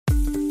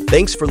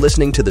Thanks for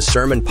listening to the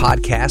Sermon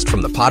Podcast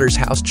from the Potter's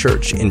House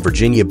Church in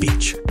Virginia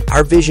Beach.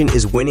 Our vision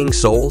is winning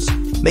souls,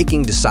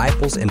 making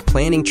disciples, and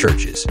planting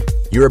churches.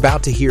 You're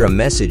about to hear a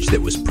message that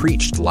was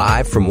preached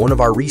live from one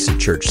of our recent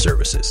church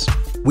services.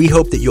 We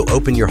hope that you'll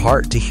open your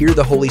heart to hear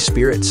the Holy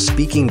Spirit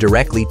speaking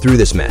directly through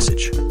this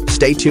message.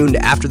 Stay tuned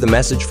after the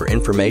message for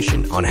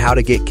information on how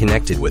to get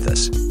connected with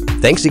us.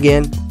 Thanks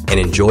again, and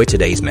enjoy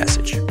today's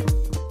message.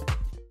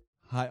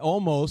 I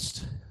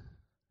almost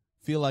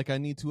feel like I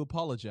need to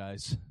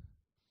apologize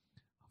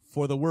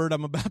for the word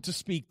I'm about to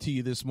speak to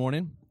you this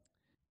morning.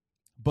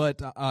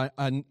 But I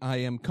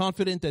am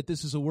confident that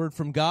this is a word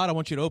from God. I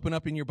want you to open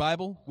up in your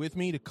Bible with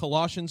me to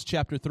Colossians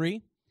chapter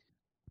 3.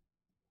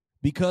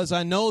 Because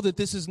I know that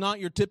this is not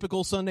your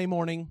typical Sunday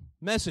morning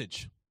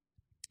message.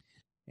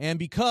 And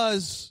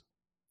because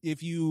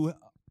if you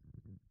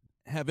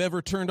have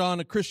ever turned on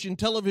a Christian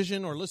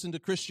television or listened to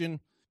Christian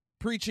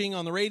preaching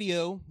on the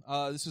radio,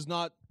 this is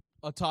not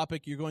a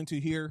topic you're going to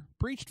hear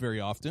preached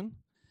very often.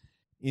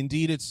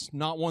 Indeed, it's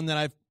not one that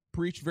I've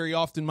preached very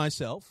often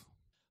myself.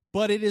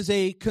 But it is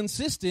a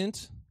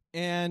consistent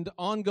and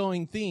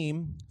ongoing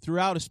theme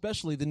throughout,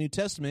 especially the New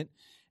Testament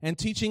and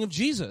teaching of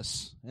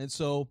Jesus. And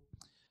so,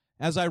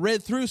 as I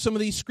read through some of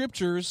these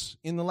scriptures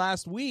in the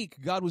last week,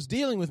 God was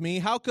dealing with me.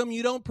 How come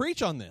you don't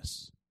preach on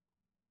this?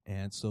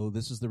 And so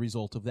this is the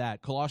result of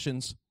that.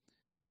 Colossians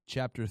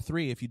chapter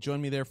 3, if you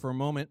join me there for a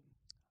moment,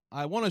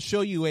 I want to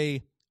show you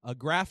a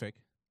graphic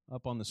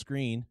up on the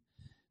screen.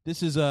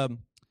 This is a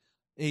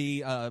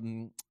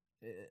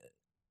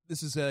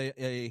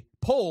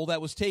poll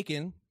that was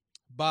taken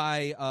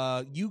by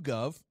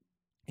YouGov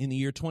in the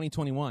year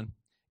 2021.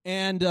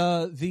 And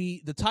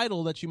the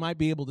title that you might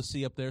be able to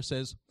see up there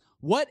says,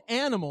 "What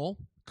animal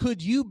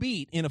could you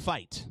beat in a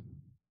fight?"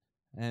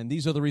 And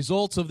these are the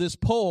results of this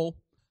poll.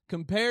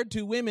 Compared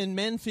to women,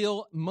 men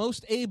feel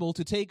most able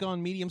to take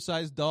on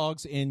medium-sized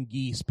dogs and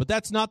geese. But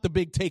that's not the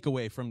big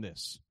takeaway from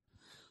this.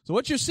 So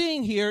what you're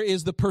seeing here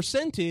is the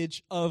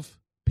percentage of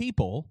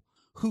people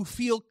who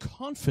feel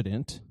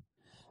confident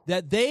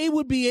that they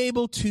would be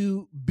able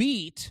to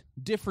beat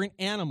different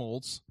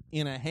animals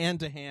in a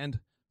hand-to-hand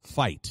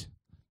fight.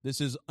 This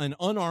is an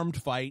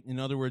unarmed fight. In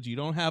other words, you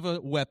don't have a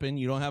weapon,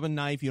 you don't have a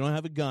knife, you don't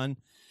have a gun.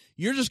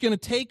 You're just going to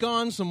take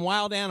on some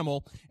wild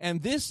animal,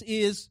 and this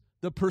is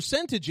the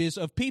percentages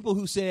of people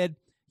who said,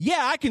 yeah,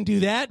 I can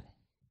do that.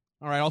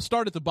 All right, I'll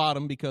start at the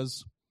bottom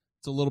because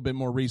it's a little bit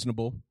more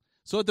reasonable.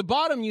 So at the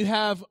bottom, you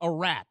have a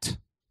rat.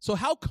 So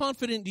how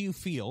confident do you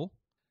feel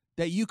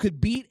that you could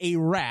beat a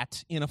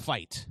rat in a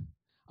fight?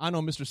 I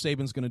know Mr.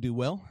 Saban's going to do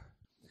well.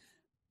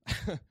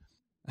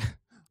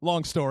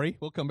 Long story.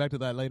 We'll come back to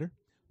that later.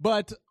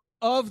 But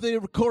of the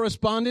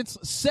correspondents,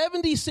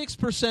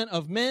 76%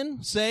 of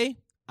men say,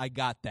 I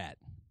got that.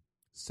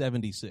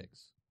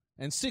 76.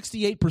 And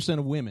 68%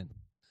 of women.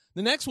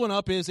 The next one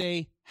up is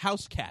a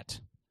house cat.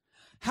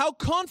 How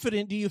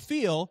confident do you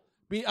feel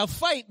a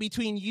fight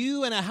between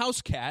you and a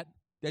house cat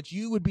that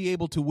you would be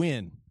able to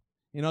win?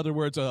 In other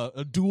words,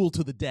 a duel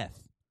to the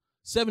death.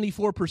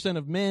 74%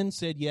 of men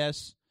said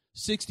yes.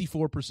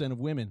 64% of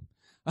women.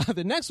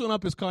 The next one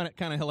up is kind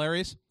of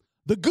hilarious.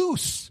 The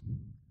goose.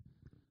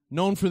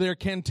 Known for their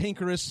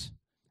cantankerous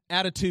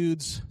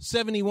attitudes.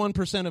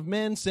 71% of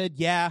men said,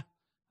 yeah,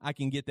 I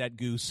can get that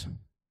goose.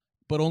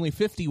 But only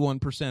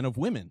 51% of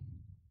women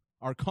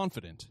are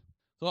confident.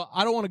 So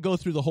I don't want to go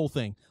through the whole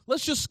thing.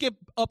 Let's just skip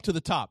up to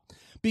the top,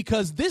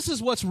 because this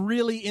is what's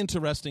really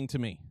interesting to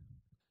me.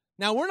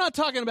 Now, we're not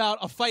talking about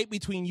a fight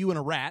between you and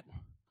a rat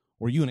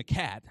or you and a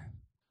cat,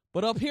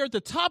 but up here at the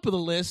top of the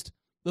list,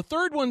 the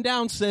third one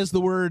down says the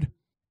word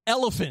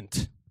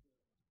elephant.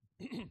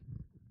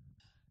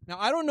 Now,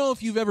 I don't know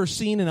if you've ever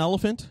seen an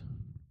elephant.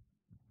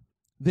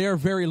 They're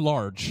very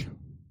large.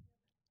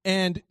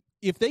 And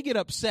if they get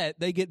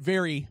upset, they get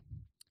very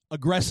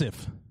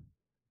aggressive.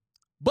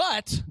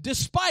 But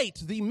despite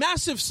the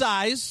massive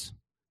size,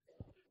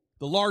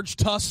 the large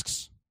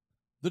tusks,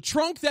 the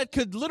trunk that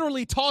could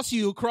literally toss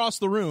you across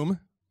the room,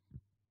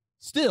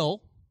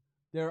 still,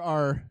 there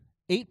are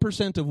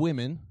 8% of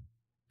women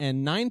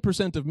and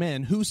 9% of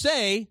men who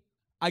say,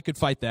 I could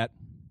fight that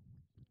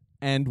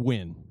and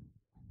win.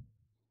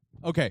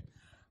 Okay.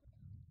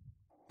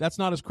 That's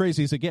not as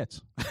crazy as it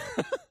gets.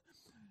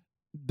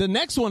 The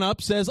next one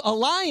up says a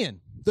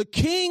lion, the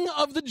king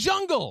of the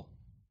jungle.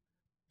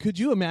 Could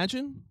you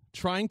imagine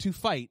trying to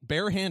fight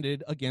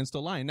barehanded against a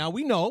lion? Now,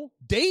 we know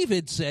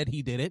David said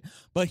he did it,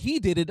 but he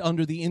did it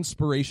under the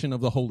inspiration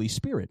of the Holy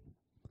Spirit.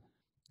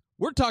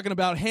 We're talking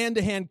about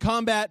hand-to-hand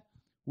combat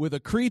with a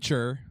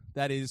creature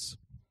that is,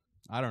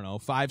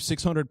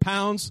 500-600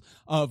 pounds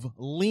of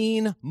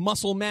lean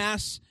muscle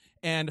mass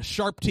and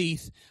sharp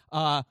teeth.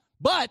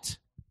 But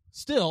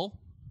still,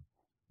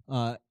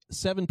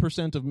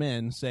 7% of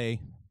men say,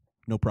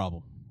 no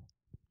problem.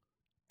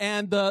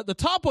 And the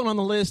top one on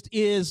the list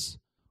is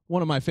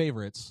one of my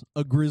favorites,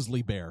 a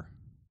grizzly bear.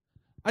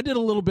 I did a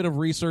little bit of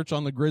research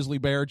on the grizzly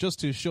bear just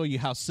to show you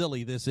how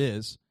silly this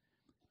is.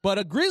 But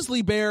a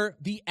grizzly bear,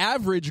 the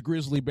average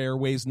grizzly bear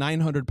weighs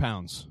 900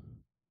 pounds.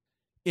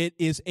 It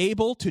is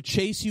able to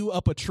chase you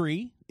up a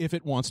tree if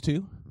it wants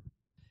to.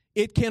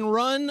 it can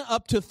run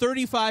up to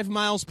 35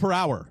 miles per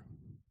hour.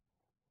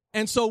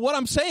 And so what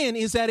I'm saying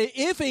is that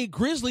if a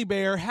grizzly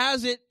bear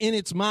has it in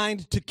its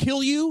mind to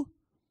kill you,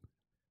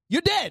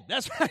 you're dead.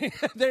 That's right.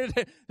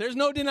 There's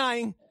no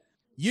denying.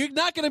 You're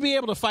not going to be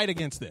able to fight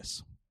against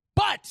this.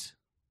 But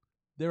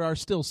there are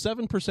still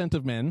 7%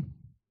 of men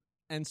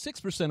and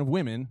 6% of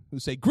women who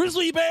say,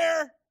 grizzly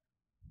bear,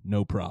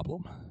 no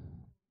problem.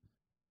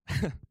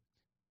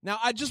 Now,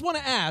 I just want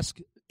to ask,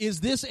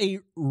 is this a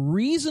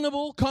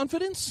reasonable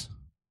confidence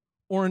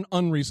or an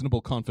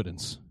unreasonable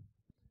confidence?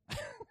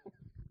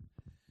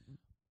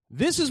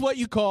 This is what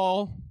you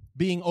call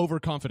being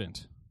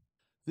overconfident.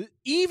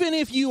 Even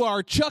if you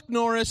are Chuck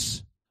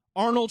Norris,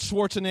 Arnold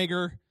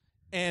Schwarzenegger,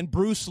 and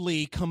Bruce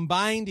Lee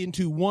combined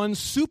into one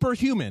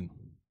superhuman,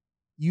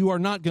 you are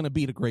not going to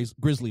beat a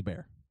grizzly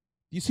bear.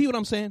 Do you see what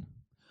I'm saying?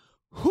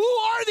 Who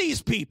are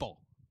these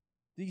people?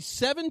 These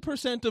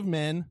 7% of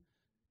men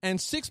and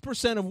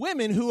 6% of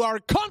women who are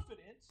confident,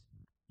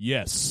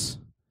 yes,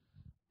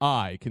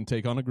 I can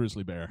take on a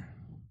grizzly bear.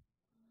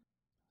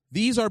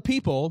 These are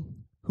people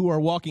who are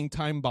walking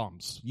time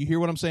bombs. You hear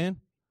what I'm saying?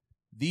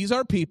 These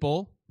are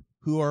people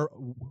who are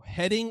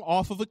heading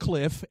off of a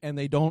cliff and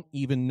they don't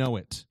even know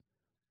it.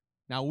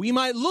 Now, we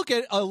might look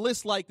at a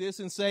list like this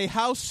and say,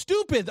 how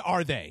stupid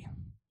are they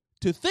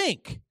to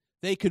think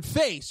they could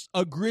face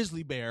a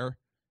grizzly bear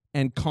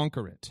and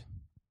conquer it?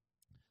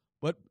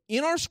 But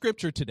in our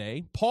scripture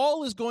today,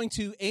 Paul is going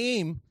to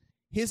aim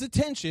his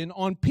attention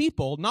on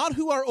people not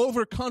who are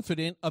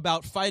overconfident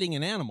about fighting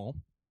an animal,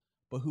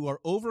 but who are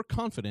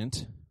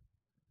overconfident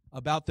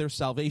about their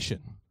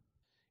salvation.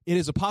 It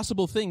is a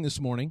possible thing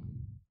this morning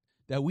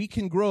that we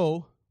can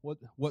grow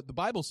what the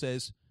Bible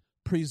says,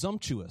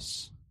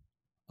 presumptuous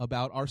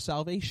about our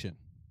salvation.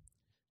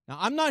 Now,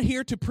 I'm not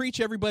here to preach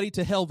everybody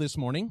to hell this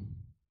morning,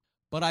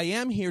 but I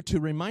am here to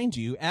remind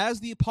you, as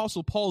the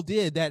Apostle Paul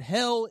did, that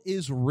hell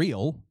is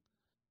real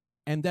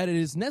and that it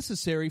is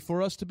necessary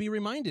for us to be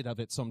reminded of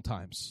it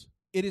sometimes.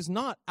 It is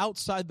not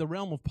outside the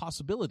realm of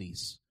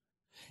possibilities.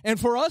 And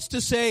for us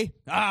to say,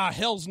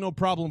 hell's no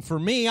problem for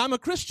me, I'm a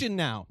Christian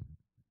now,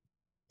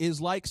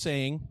 is like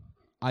saying,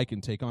 I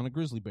can take on a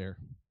grizzly bear.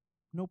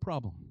 No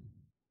problem.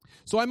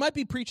 So I might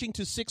be preaching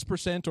to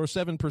 6% or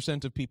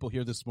 7% of people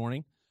here this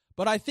morning,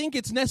 but I think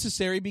it's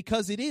necessary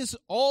because it is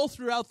all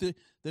throughout the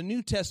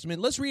New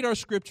Testament. Let's read our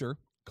scripture,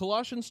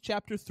 Colossians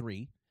chapter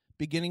 3,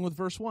 beginning with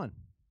verse 1.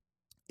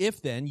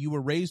 If then you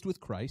were raised with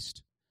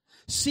Christ,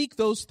 seek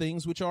those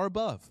things which are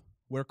above,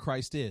 where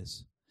Christ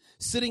is,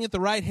 sitting at the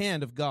right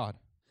hand of God.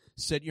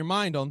 Set your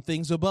mind on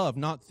things above,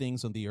 not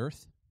things on the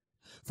earth.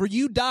 For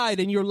you died,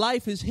 and your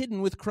life is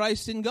hidden with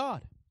Christ in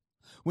God.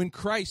 When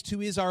Christ,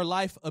 who is our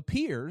life,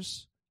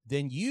 appears,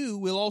 then you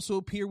will also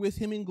appear with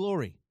him in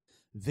glory.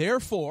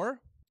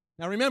 Therefore,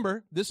 now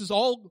remember, this is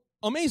all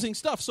amazing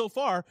stuff so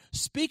far,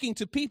 speaking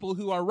to people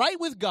who are right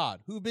with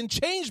God, who've been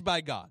changed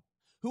by God,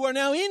 who are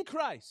now in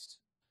Christ.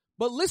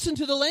 But listen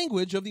to the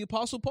language of the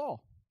Apostle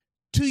Paul.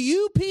 To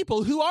you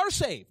people who are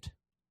saved,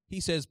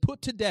 he says,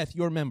 put to death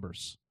your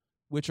members,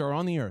 which are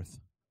on the earth,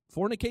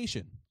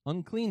 fornication,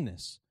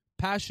 uncleanness,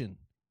 passion,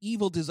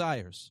 evil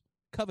desires,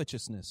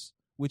 covetousness,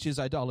 which is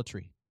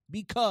idolatry.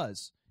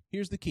 Because,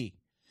 here's the key,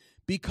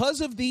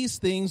 because of these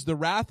things the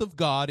wrath of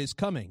God is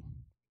coming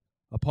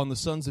upon the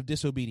sons of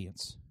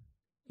disobedience,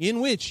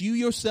 in which you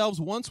yourselves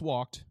once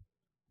walked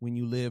when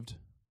you lived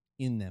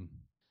in them.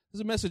 This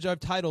is a message I've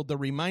titled, The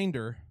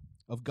Reminder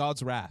of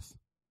God's Wrath.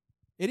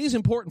 It is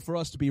important for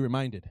us to be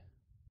reminded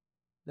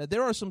that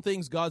there are some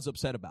things God's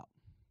upset about.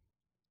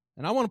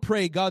 And I want to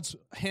pray God's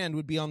hand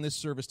would be on this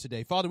service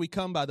today. Father, we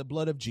come by the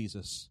blood of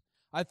Jesus.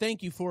 I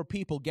thank you for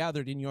people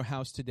gathered in your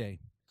house today.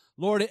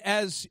 Lord,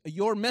 as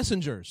your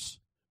messengers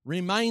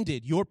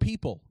reminded your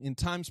people in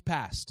times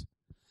past,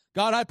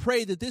 God, I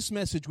pray that this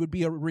message would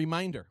be a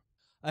reminder,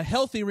 a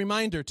healthy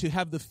reminder to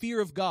have the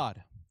fear of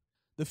God,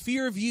 the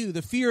fear of you,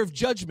 the fear of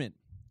judgment,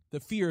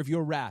 the fear of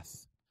your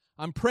wrath.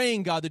 I'm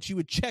praying, God, that you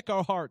would check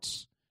our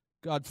hearts.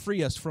 God,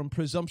 free us from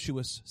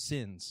presumptuous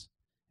sins.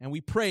 And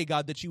we pray,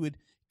 God, that you would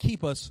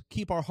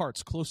keep our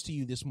hearts close to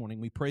you this morning.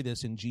 We pray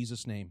this in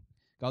Jesus' name.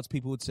 God's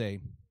people would say,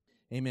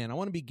 amen. I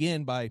want to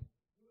begin by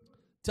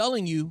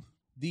telling you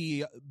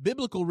the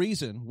biblical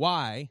reason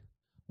why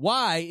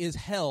is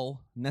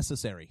hell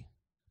necessary?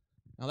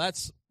 Now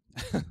that's,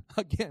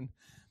 again,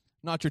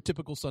 not your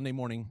typical Sunday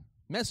morning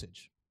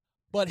message.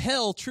 But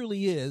hell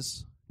truly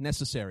is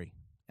necessary.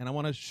 And I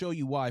want to show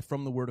you why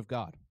from the Word of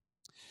God.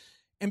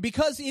 And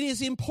because it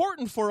is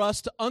important for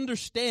us to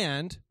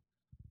understand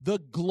the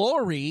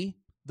glory,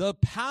 the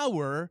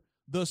power,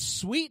 the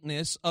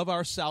sweetness of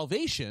our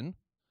salvation,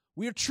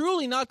 we are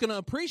truly not going to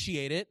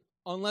appreciate it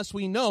unless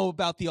we know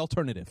about the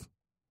alternative.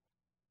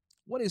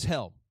 What is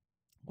hell?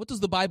 What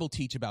does the Bible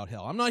teach about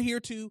hell? I'm not here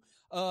to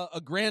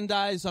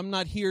aggrandize. I'm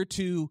not here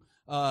to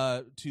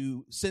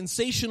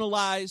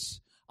sensationalize.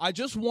 I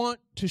just want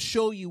to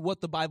show you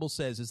what the Bible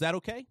says. Is that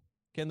okay?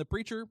 Can the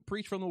preacher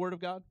preach from the Word of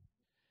God?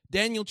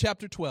 Daniel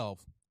chapter 12,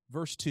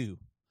 verse 2.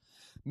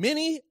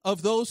 Many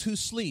of those who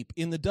sleep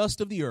in the dust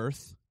of the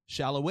earth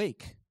shall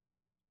awake.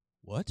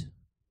 What?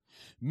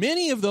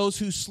 Many of those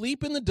who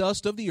sleep in the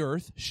dust of the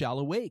earth shall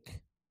awake,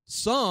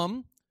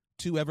 some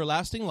to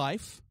everlasting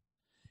life,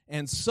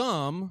 and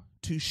some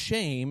to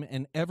shame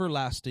and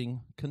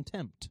everlasting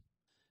contempt.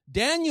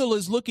 Daniel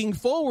is looking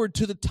forward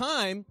to the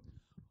time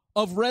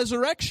of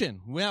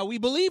resurrection. Well, we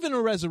believe in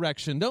a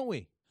resurrection, don't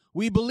we?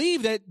 We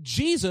believe that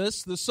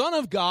Jesus, the Son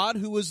of God,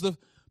 who was the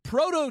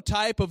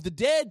prototype of the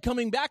dead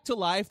coming back to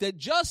life, that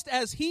just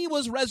as he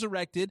was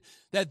resurrected,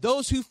 that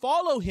those who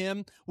follow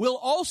him will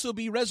also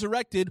be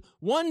resurrected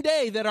one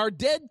day, that our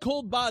dead,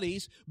 cold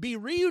bodies be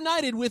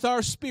reunited with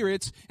our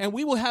spirits, and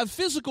we will have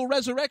physical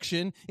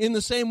resurrection in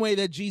the same way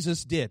that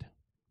Jesus did.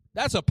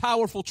 That's a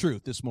powerful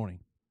truth this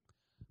morning.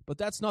 But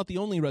that's not the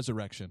only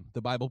resurrection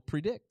the Bible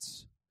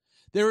predicts.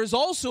 There is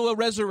also a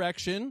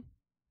resurrection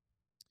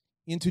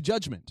into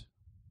judgment.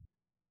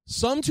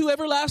 Some to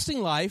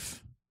everlasting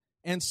life,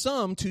 and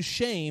some to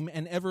shame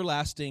and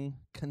everlasting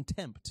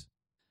contempt.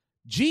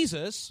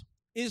 Jesus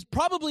is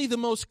probably the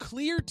most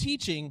clear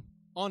teaching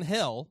on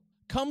hell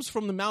comes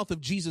from the mouth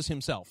of Jesus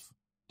himself.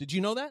 Did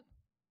you know that?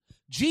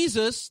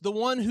 Jesus, the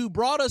one who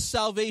brought us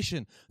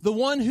salvation, the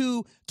one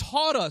who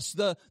taught us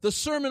the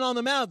Sermon on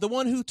the Mount, the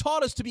one who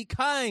taught us to be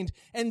kind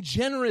and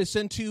generous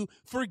and to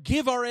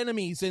forgive our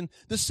enemies, and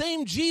the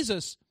same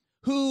Jesus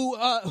who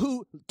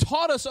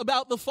taught us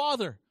about the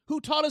Father, who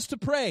taught us to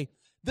pray,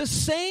 the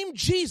same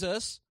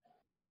Jesus,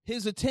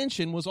 his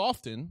attention was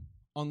often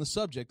on the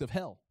subject of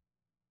hell.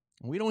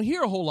 We don't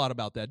hear a whole lot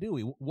about that, do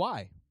we?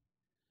 Why?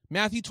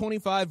 Matthew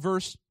 25,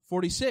 verse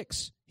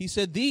 46. He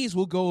said, "These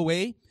will go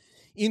away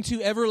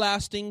into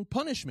everlasting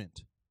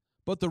punishment,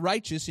 but the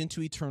righteous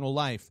into eternal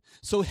life."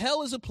 So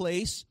hell is a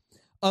place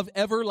of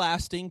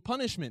everlasting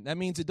punishment. That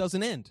means it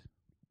doesn't end.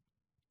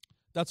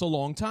 That's a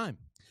long time.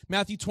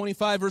 Matthew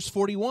 25, verse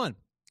 41.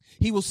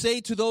 He will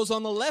say to those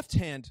on the left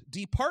hand,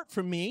 "Depart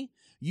from me,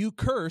 you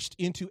cursed,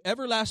 into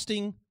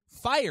everlasting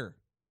fire,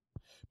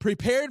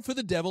 prepared for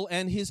the devil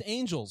and his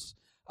angels."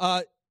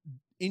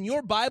 In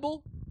your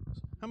Bible,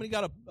 how many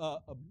got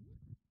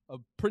a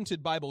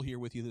printed Bible here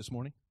with you this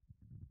morning?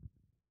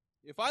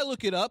 If I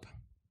look it up,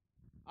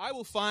 I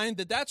will find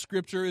that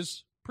scripture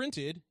is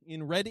printed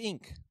in red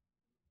ink.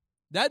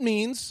 That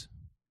means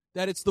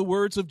that it's the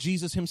words of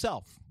Jesus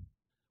himself.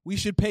 We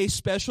should pay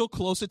special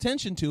close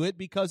attention to it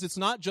because it's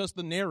not just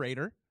the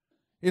narrator.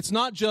 It's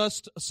not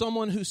just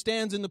someone who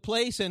stands in the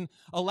place and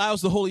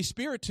allows the Holy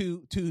Spirit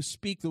to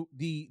speak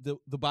the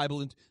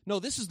Bible. No,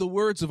 this is the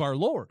words of our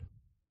Lord.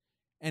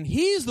 And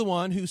he's the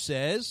one who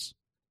says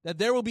that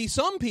there will be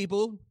some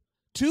people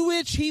to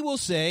which he will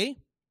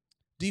say,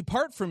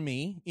 "Depart from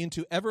me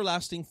into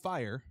everlasting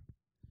fire,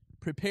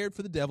 prepared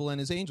for the devil and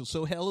his angels."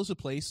 So hell is a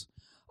place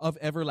of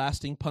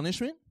everlasting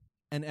punishment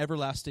and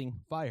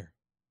everlasting fire.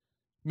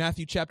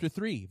 Matthew chapter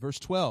 3, verse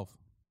 12.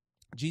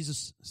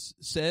 Jesus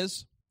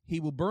says,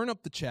 "He will burn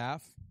up the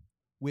chaff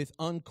with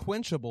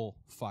unquenchable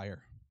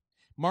fire."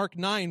 Mark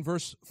 9,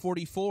 verse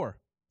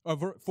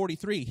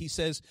 43, he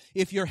says,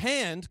 "If your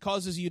hand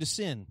causes you to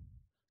sin,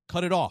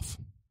 cut it off.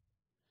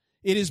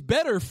 It is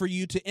better for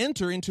you to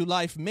enter into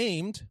life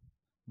maimed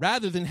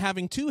rather than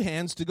having two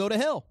hands to go to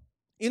hell,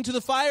 into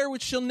the fire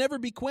which shall never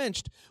be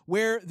quenched,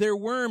 where their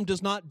worm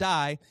does not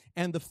die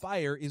and the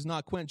fire is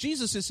not quenched."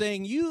 Jesus is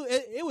saying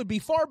it would be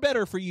far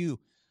better for you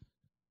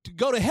to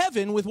go to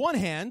heaven with one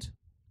hand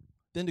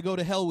than to go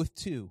to hell with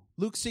two.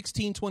 Luke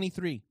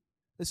 16:23.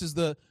 This is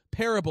the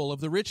parable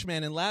of the rich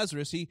man and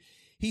Lazarus.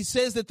 He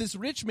says that this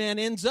rich man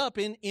ends up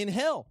in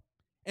hell.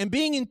 And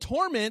being in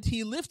torment,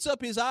 he lifts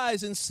up his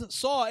eyes and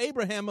saw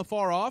Abraham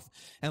afar off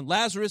and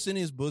Lazarus in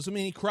his bosom.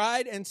 And he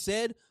cried and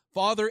said,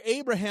 "Father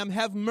Abraham,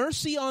 have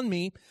mercy on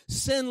me.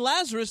 Send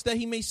Lazarus that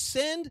he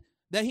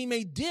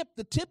may dip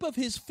the tip of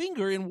his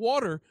finger in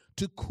water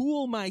to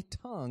cool my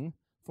tongue,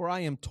 for I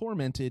am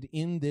tormented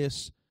in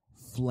this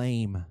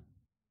flame."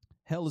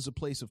 Hell is a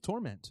place of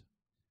torment,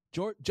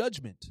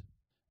 judgment,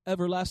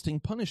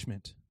 everlasting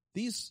punishment.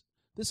 This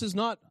is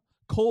not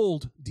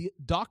cold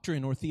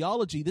doctrine or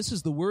theology. This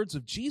is the words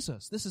of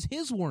Jesus. This is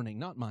his warning,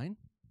 not mine.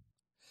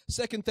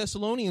 2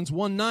 Thessalonians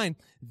 1:9.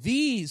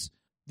 These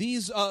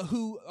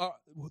who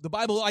the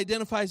Bible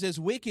identifies as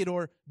wicked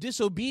or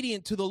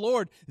disobedient to the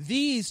Lord,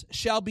 these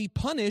shall be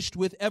punished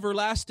with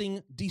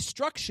everlasting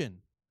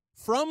destruction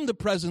from the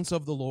presence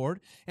of the Lord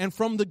and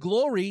from the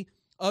glory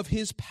of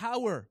his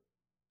power.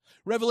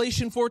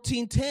 Revelation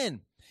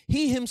 14:10.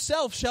 He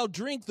himself shall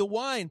drink the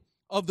wine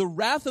of the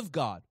wrath of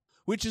God,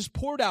 which is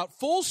poured out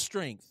full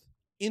strength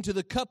into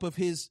the cup of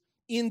his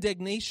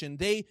indignation.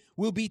 They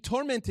will be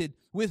tormented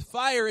with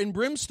fire and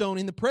brimstone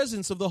in the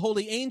presence of the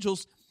holy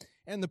angels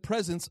and the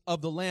presence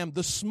of the Lamb.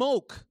 The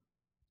smoke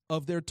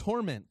of their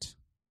torment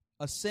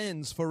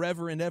ascends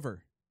forever and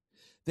ever.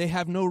 They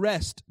have no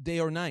rest day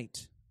or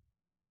night,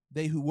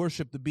 they who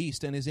worship the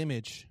beast and his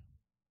image.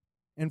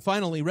 And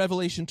finally,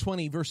 Revelation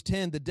 20, verse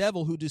 10, the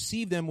devil who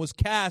deceived them was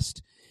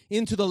cast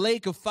into the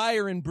lake of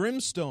fire and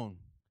brimstone,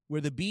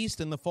 where the beast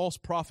and the false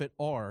prophet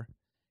are,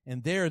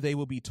 and there they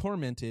will be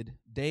tormented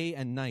day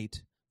and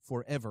night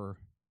forever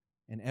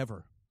and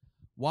ever.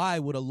 Why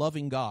would a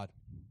loving God,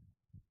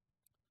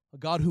 a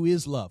God who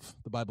is love,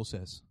 the Bible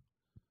says,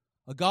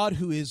 a God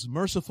who is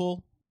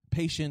merciful,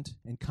 patient,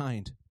 and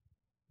kind.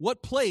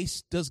 What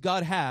place does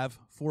God have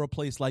for a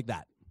place like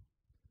that?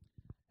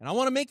 And I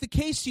want to make the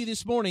case to you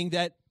this morning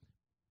that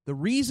the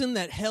reason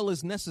that hell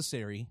is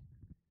necessary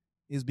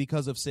is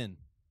because of sin.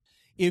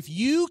 If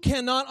you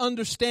cannot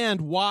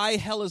understand why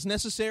hell is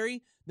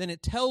necessary, then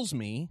it tells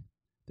me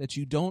that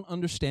you don't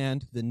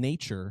understand the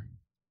nature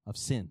of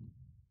sin.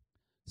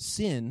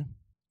 Sin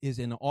is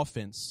an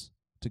offense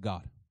to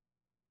God.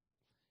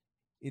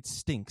 It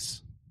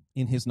stinks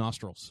in his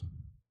nostrils.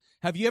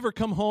 Have you ever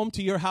come home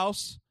to your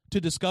house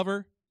to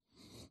discover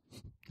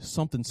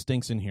something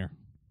stinks in here?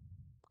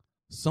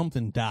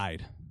 Something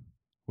died.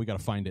 We got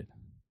to find it.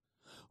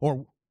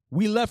 Or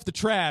we left the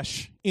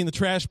trash in the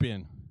trash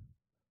bin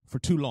for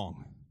too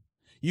long.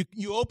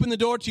 You open the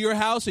door to your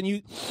house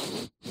and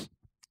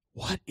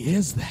what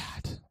is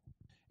that?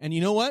 And you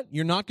know what?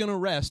 You're not going to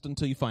rest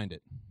until you find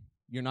it.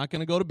 You're not going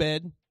to go to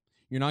bed.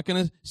 You're not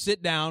going to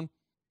sit down.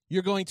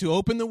 You're going to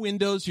open the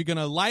windows. You're going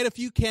to light a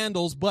few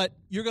candles, but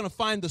you're going to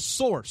find the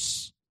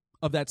source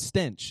of that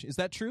stench. Is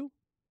that true?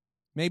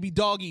 Maybe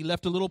Doggy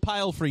left a little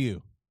pile for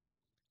you.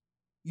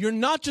 You're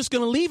not just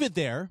going to leave it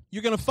there.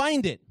 You're going to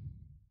find it.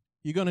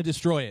 You're going to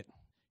destroy it.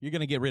 You're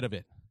going to get rid of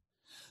it.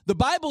 The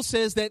Bible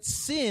says that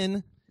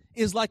sin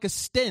is like a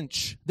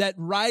stench that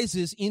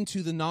rises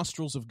into the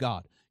nostrils of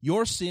God.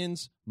 Your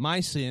sins, my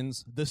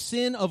sins, the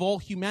sin of all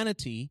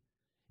humanity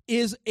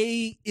is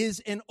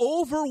an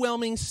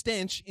overwhelming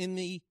stench in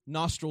the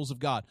nostrils of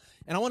God.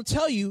 And I want to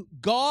tell you,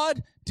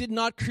 God did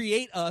not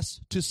create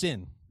us to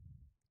sin.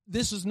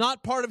 This is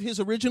not part of his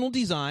original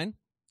design.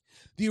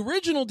 The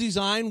original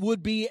design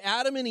would be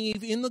Adam and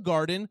Eve in the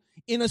garden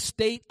in a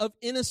state of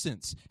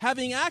innocence,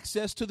 having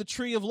access to the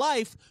tree of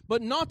life,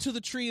 but not to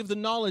the tree of the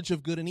knowledge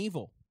of good and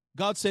evil.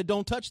 God said,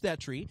 don't touch that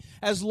tree.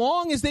 As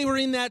long as they were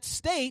in that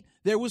state,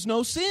 there was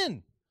no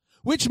sin,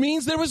 which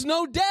means there was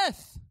no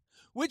death,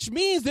 which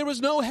means there was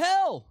no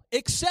hell,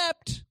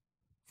 except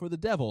for the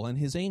devil and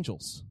his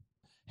angels.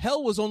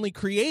 Hell was only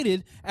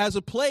created as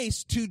a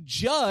place to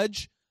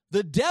judge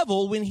the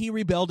devil when he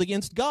rebelled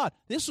against God.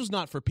 This was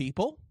not for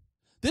people.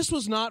 This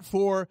was not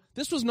for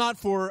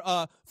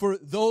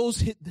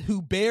those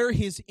who bear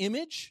his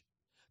image.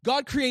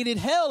 God created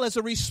hell as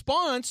a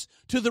response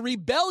to the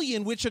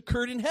rebellion which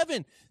occurred in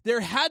heaven.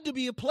 There had to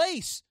be a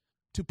place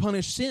to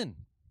punish sin,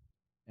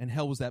 and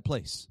hell was that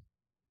place.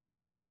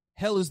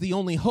 Hell is the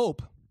only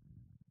hope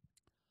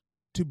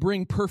to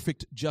bring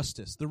perfect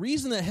justice. The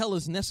reason that hell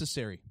is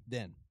necessary,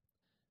 then,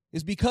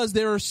 is because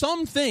there are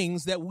some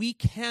things that we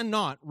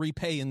cannot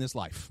repay in this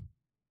life.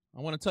 I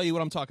want to tell you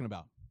what I'm talking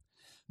about.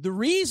 The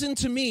reason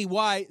to me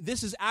why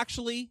this is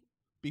actually,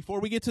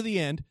 before we get to the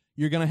end,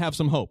 you're going to have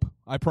some hope.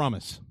 I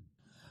promise.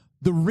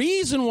 The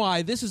reason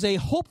why this is a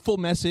hopeful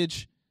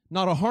message,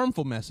 not a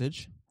harmful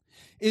message,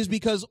 is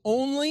because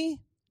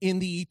only in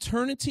the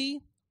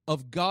eternity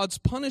of God's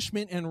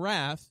punishment and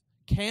wrath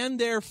can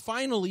there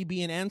finally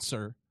be an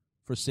answer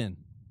for sin.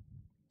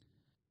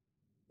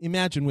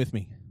 Imagine with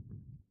me.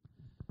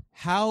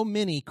 How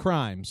many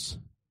crimes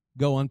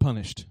go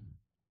unpunished?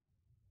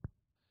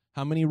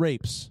 How many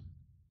rapes?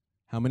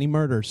 How many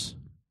murders?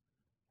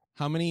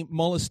 How many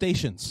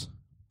molestations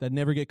that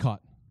never get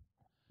caught?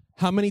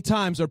 How many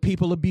times are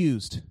people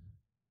abused?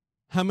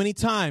 How many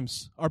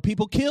times are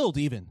people killed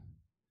even?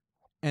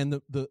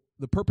 And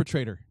the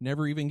perpetrator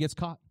never even gets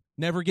caught,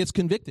 never gets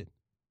convicted,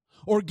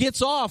 or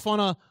gets off on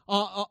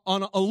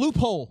a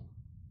loophole.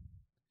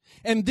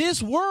 And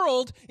this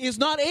world is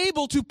not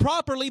able to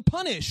properly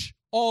punish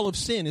all of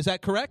sin. Is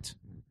that correct?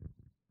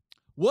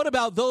 What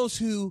about those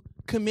who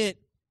commit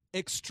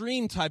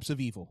extreme types of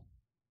evil?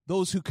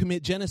 Those who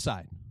commit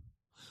genocide?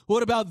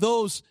 What about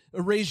those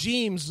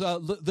regimes,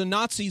 the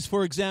Nazis,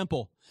 for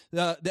example,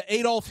 the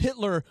Adolf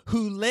Hitler,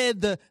 who led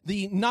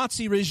the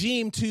Nazi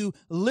regime to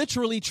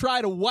literally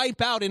try to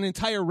wipe out an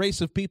entire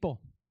race of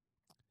people?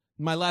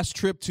 My last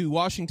trip to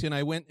Washington,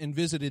 I went and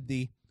visited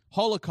the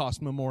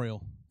Holocaust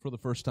Memorial for the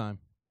first time.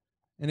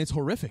 And it's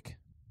horrific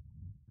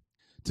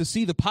to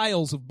see the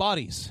piles of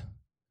bodies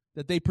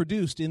that they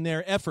produced in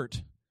their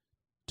effort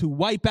to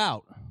wipe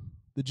out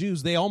the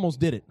Jews. They almost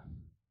did it.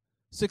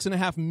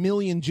 6.5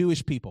 million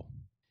Jewish people,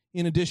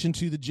 in addition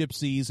to the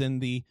gypsies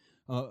and the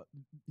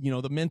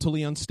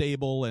mentally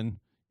unstable and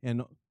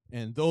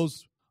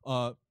those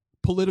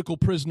political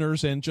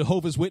prisoners and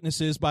Jehovah's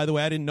Witnesses. By the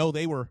way, I didn't know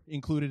they were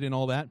included in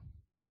all that.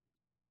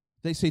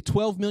 They say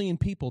 12 million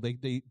people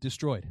they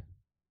destroyed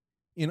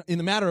in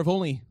the matter of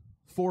only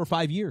 4 or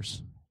 5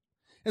 years.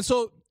 And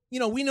so,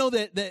 we know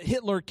that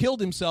Hitler killed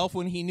himself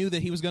when he knew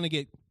that he was going to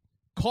get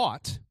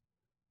caught.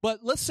 But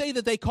let's say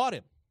that they caught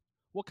him.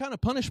 What kind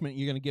of punishment are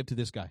you going to give to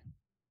this guy?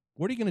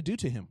 What are you going to do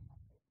to him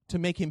to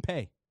make him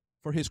pay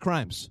for his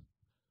crimes?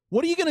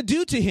 What are you going to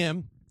do to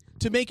him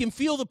to make him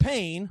feel the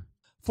pain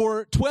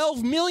for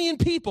 12 million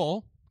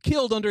people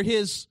killed under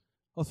his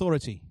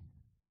authority?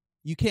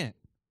 You can't.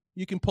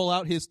 You can pull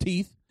out his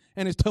teeth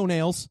and his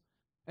toenails,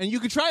 and you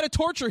can try to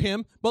torture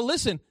him, but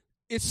listen,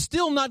 it's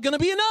still not going to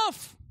be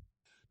enough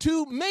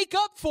to make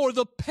up for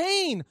the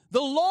pain,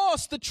 the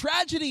loss, the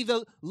tragedy,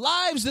 the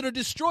lives that are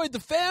destroyed, the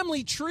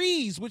family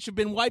trees which have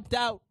been wiped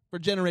out for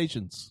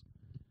generations.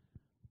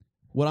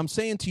 What I'm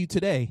saying to you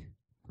today,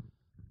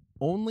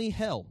 only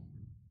hell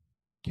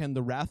can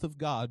the wrath of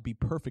God be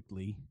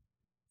perfectly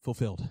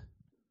fulfilled.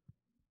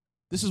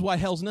 This is why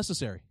hell's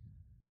necessary.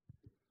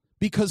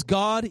 Because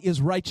God is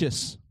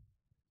righteous.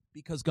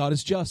 Because God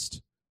is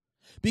just.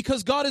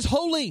 Because God is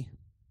holy.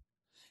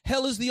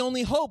 Hell is the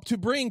only hope to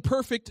bring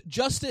perfect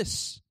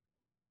justice.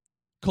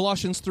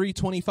 Colossians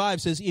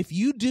 3:25 says, if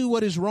you do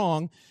what is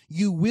wrong,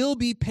 you will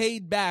be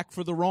paid back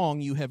for the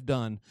wrong you have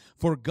done.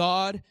 For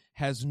God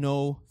has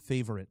no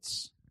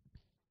favorites.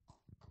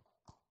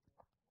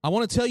 I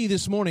want to tell you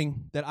this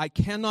morning that I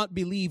cannot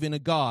believe in a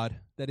God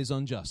that is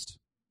unjust.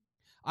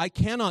 I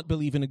cannot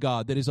believe in a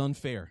God that is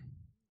unfair.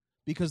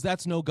 Because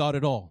that's no God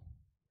at all.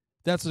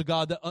 That's a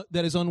God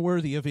that is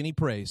unworthy of any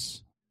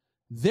praise.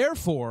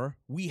 Therefore,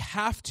 we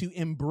have to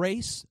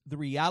embrace the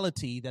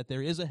reality that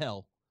there is a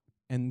hell,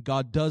 and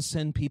God does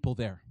send people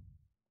there.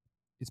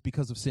 It's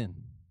because of sin.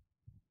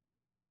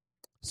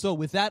 So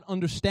with that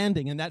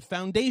understanding and that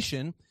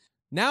foundation,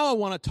 now I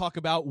want to talk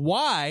about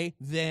why,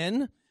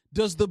 then,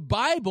 does the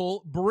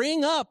Bible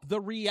bring up the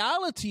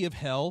reality of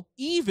hell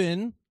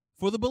even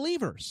for the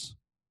believers?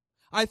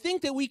 I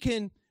think that we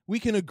can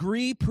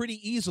agree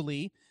pretty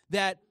easily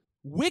that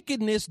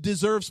wickedness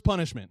deserves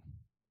punishment.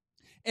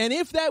 And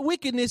if that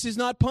wickedness is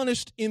not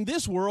punished in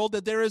this world,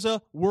 that there is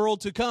a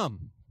world to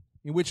come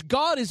in which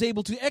God is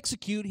able to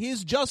execute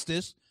his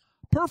justice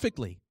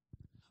perfectly.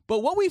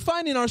 But what we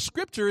find in our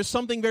scripture is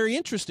something very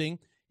interesting.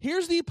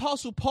 Here's the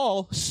Apostle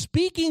Paul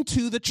speaking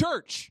to the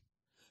church,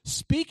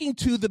 speaking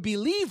to the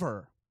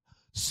believer,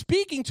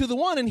 speaking to the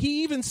one, and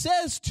he even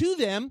says to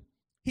them,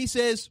 he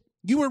says,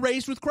 you were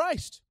raised with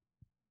Christ.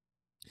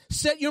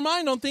 Set your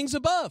mind on things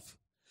above.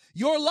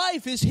 Your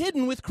life is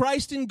hidden with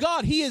Christ in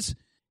God. He is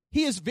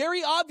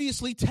very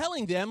obviously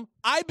telling them,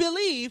 I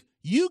believe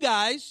you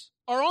guys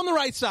are on the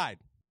right side.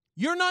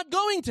 You're not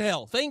going to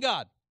hell, thank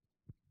God.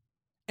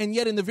 And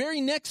yet in the very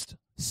next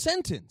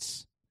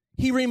sentence,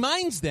 he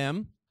reminds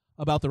them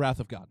about the wrath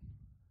of God.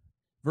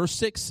 Verse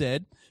 6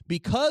 said,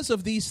 because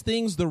of these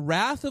things, the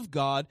wrath of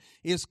God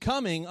is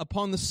coming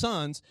upon the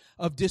sons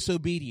of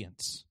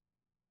disobedience.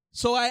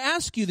 So I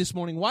ask you this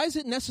morning, why is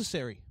it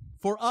necessary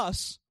for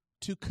us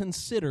to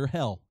consider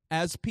hell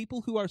as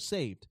people who are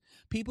saved,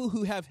 people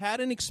who have had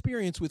an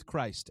experience with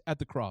Christ at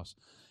the cross?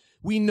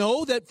 We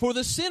know that for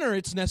the sinner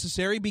it's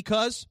necessary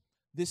because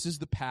this is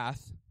the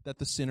path that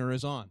the sinner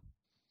is on.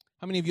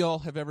 How many of y'all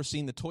have ever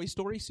seen the Toy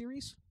Story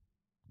series?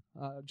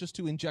 Just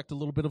to inject a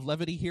little bit of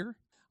levity here,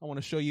 I want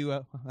to show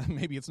you,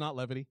 maybe it's not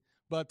levity,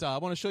 but I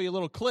want to show you a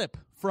little clip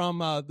from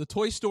the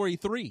Toy Story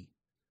 3,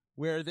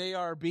 where they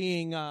are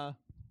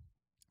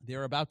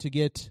they're about to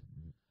get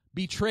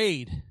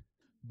betrayed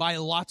by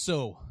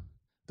Lotso,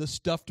 the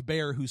stuffed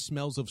bear who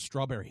smells of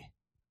strawberry.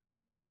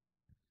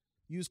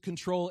 Use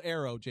control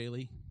arrow,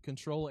 Jaylee.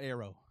 Control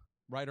arrow.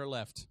 Right or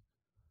left.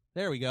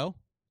 There we go.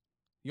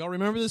 Y'all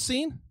remember this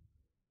scene?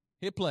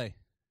 Hit play.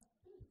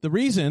 The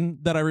reason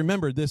that I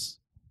remembered this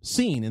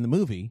scene in the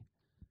movie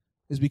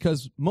is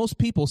because most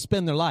people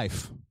spend their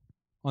life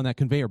on that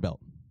conveyor belt.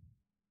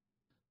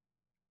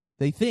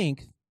 They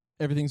think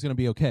everything's going to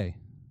be okay.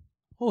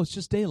 Oh, it's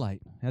just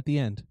daylight at the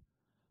end.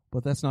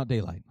 But that's not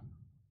daylight.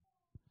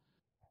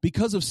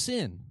 Because of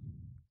sin,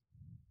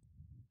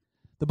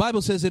 the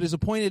Bible says it is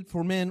appointed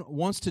for men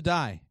once to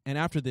die, and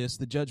after this,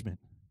 the judgment.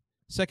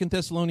 2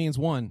 Thessalonians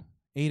 1,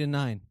 8 and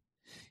 9.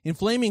 In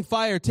flaming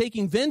fire,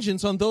 taking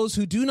vengeance on those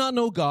who do not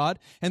know God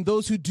and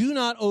those who do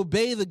not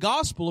obey the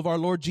gospel of our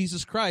Lord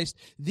Jesus Christ,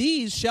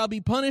 these shall be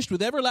punished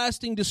with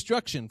everlasting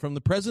destruction from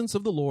the presence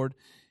of the Lord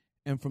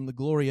and from the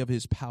glory of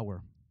his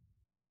power.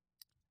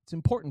 It's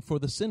important for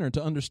the sinner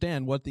to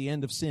understand what the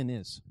end of sin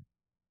is.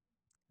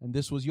 And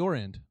this was your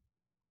end,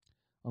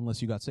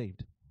 unless you got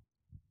saved.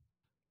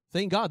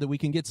 Thank God that we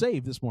can get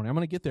saved this morning. I'm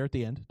going to get there at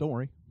the end. Don't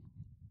worry.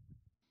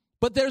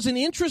 But there's an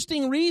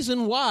interesting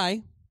reason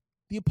why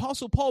the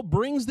Apostle Paul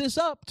brings this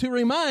up to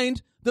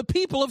remind the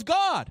people of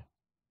God.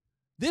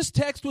 This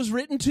text was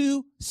written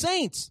to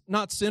saints,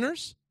 not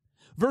sinners.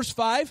 Verse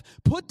 5,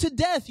 put to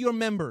death your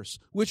members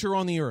which are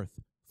on the earth,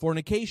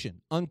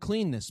 fornication,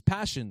 uncleanness,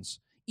 passions,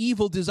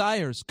 evil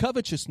desires,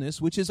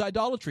 covetousness, which is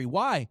idolatry.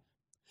 Why?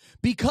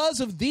 Because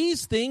of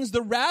these things,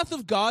 the wrath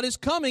of God is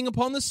coming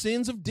upon the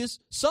sons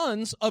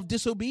of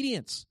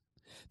disobedience.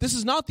 This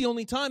is not the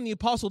only time the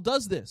apostle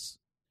does this.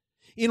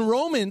 In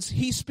Romans,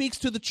 he speaks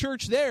to the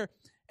church there,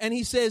 and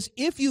he says,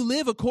 if you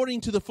live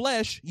according to the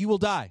flesh, you will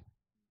die.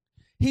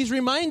 He's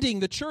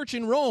reminding the church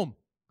in Rome,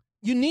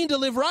 you need to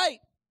live right,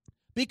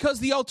 because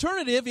the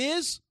alternative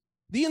is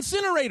the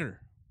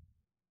incinerator.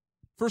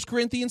 1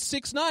 Corinthians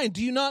 6:9,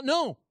 do you not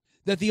know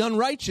that the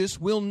unrighteous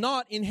will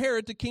not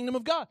inherit the kingdom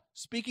of God?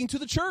 Speaking to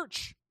the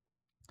church.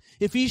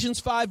 Ephesians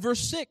 5 verse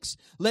 6,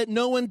 let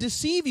no one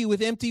deceive you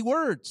with empty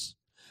words.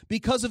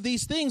 Because of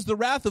these things, the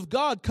wrath of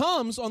God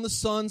comes on the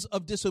sons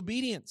of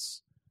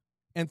disobedience.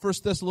 And 1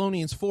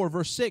 Thessalonians 4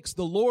 verse 6,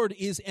 the Lord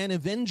is an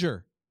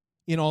avenger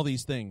in all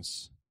these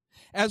things.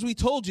 as we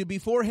told you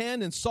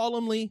beforehand and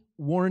solemnly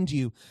warned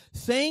you.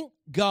 Thank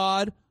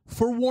God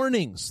for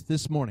warnings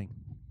this morning.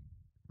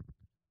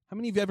 How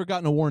many of you have ever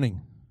gotten a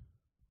warning?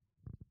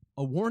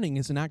 A warning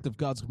is an act of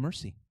God's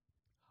mercy.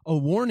 A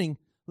warning,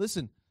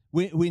 listen,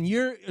 when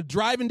you're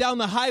driving down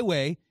the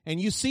highway and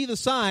you see the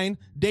sign,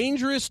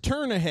 dangerous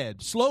turn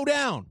ahead, slow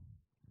down.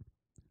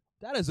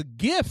 That is a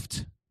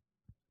gift.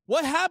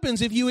 What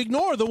happens if you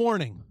ignore the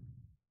warning?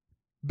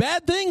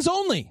 Bad things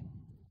only.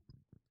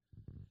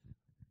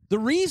 The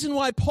reason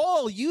why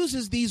Paul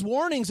uses these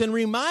warnings and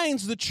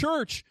reminds the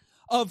church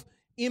of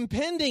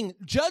impending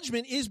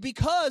judgment is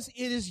because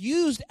it is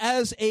used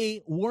as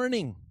a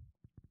warning.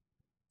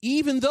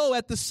 Even though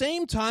at the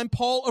same time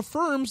Paul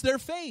affirms their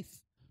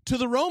faith. To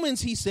the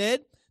Romans he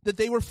said that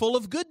they were full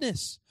of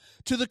goodness.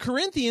 To the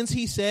Corinthians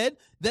he said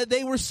that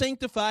they were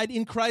sanctified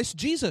in Christ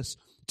Jesus.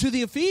 To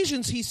the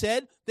Ephesians he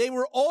said they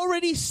were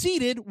already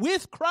seated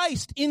with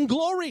Christ in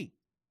glory.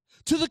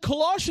 To the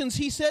Colossians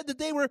he said that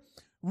they were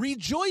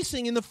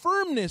rejoicing in the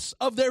firmness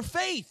of their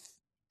faith.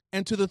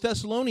 And to the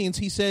Thessalonians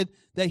he said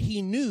that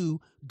he knew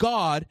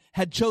God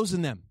had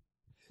chosen them.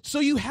 So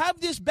you have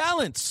this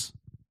balance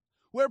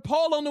where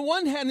Paul on the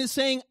one hand is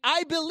saying,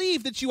 I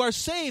believe that you are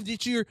saved,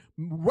 that you're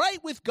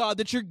right with God,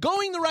 that you're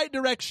going the right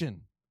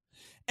direction.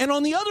 And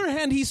on the other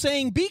hand, he's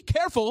saying, be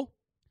careful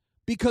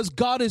because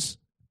God is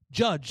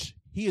judge.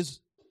 He is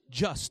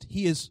just.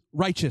 He is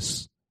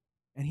righteous.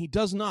 And he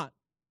does not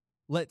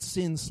let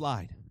sin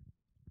slide.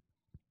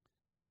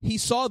 He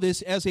saw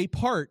this as a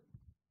part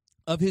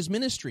of his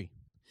ministry.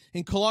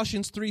 In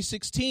Colossians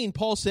 3:16,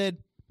 Paul said,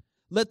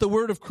 let the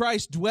word of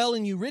Christ dwell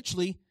in you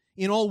richly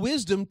in all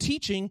wisdom,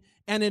 teaching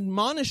and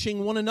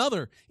admonishing one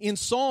another in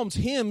psalms,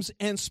 hymns,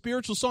 and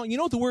spiritual songs. You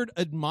know what the word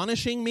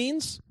admonishing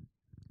means?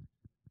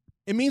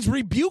 It means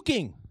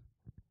rebuking,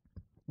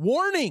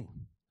 warning.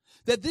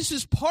 That this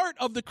is part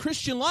of the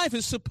Christian life.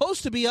 It's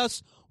supposed to be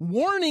us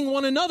warning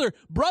one another.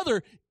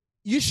 Brother,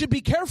 you should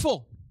be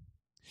careful.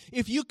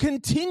 If you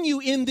continue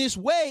in this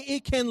way,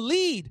 it can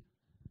lead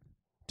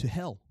to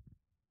hell.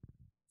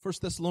 1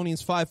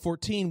 Thessalonians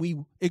 5:14,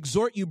 we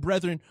exhort you,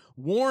 brethren,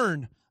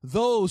 warn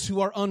those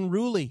who are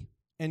unruly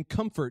and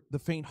comfort the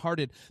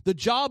faint-hearted. The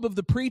job of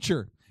the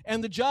preacher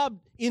and the job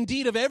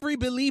indeed of every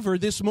believer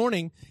this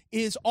morning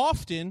is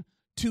often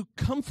to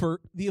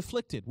comfort the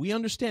afflicted. We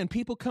understand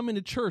people come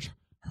into church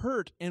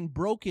hurt and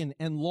broken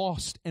and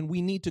lost, and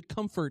we need to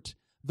comfort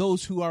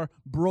those who are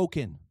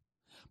broken.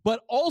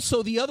 But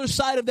also the other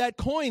side of that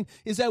coin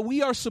is that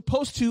we are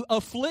supposed to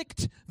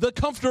afflict the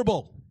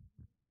comfortable.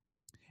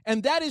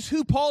 And that is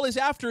who Paul is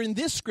after in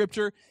this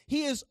scripture.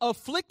 He is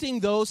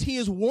afflicting those. He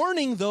is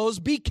warning those.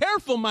 Be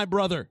careful, my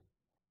brother.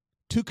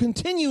 To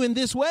continue in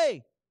this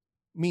way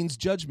means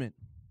judgment.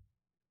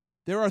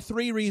 There are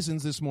 3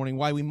 reasons this morning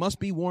why we must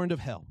be warned of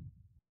hell.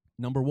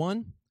 Number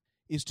 1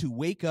 is to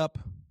wake up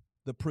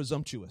the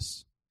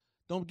presumptuous.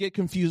 Don't get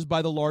confused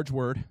by the large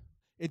word.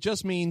 It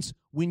just means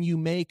when you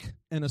make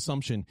an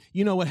assumption.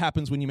 You know what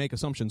happens when you make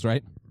assumptions,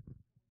 right?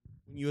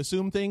 When you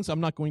assume things,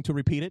 I'm not going to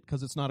repeat it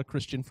because it's not a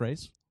Christian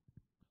phrase.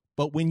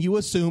 But when you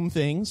assume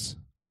things,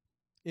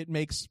 it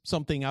makes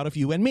something out of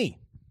you and me.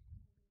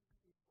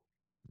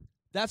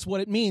 That's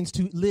what it means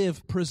to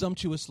live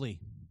presumptuously.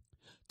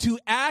 To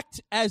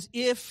act as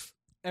if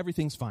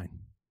everything's fine.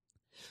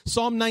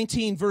 Psalm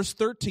 19, verse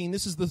 13,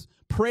 this is the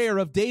prayer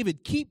of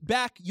David. Keep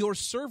back your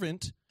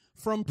servant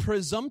from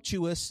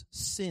presumptuous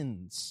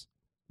sins.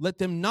 Let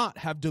them not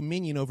have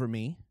dominion over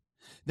me.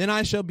 Then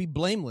I shall be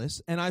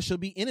blameless, and I shall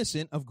be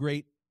innocent of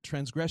great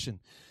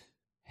transgression.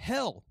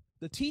 Hell,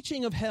 the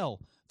teaching of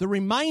hell, the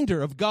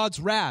reminder of God's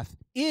wrath,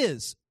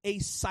 is a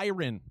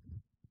siren.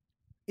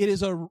 It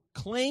is a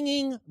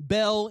clanging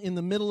bell in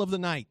the middle of the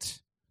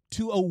night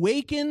to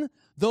awaken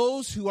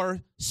those who are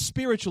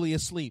spiritually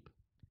asleep.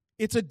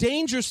 It's a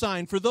danger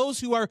sign for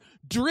those who are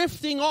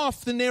drifting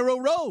off the narrow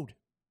road.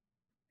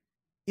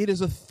 It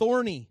is a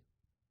thorny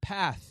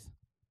path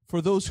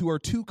for those who are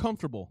too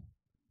comfortable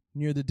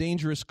near the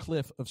dangerous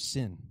cliff of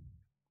sin.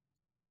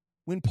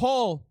 When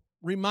Paul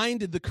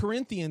reminded the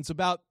Corinthians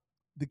about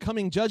the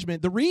coming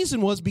judgment, the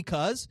reason was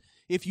because,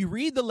 if you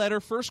read the letter,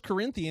 1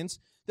 Corinthians,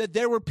 that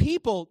there were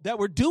people that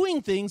were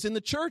doing things in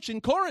the church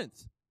in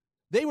Corinth.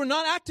 They were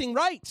not acting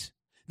right.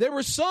 There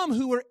were some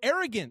who were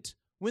arrogant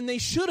when they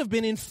should have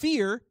been in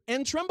fear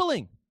and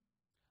trembling.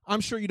 I'm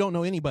sure you don't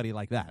know anybody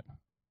like that,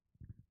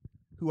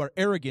 who are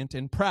arrogant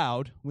and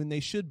proud when they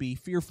should be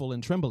fearful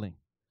and trembling.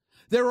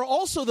 There were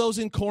also those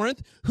in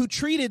Corinth who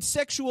treated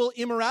sexual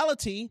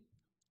immorality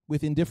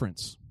with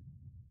indifference.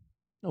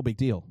 No big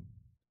deal.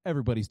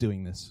 Everybody's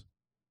doing this.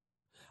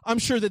 I'm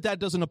sure that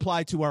doesn't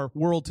apply to our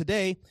world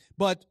today,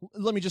 but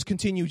let me just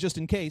continue just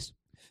in case.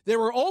 There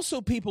were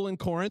also people in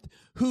Corinth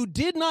who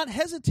did not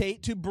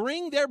hesitate to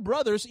bring their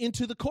brothers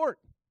into the court.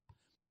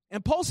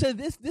 And Paul said,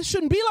 this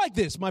shouldn't be like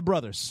this, my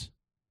brothers.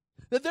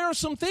 That there are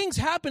some things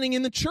happening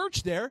in the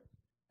church there.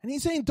 And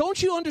he's saying,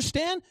 don't you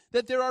understand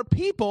that there are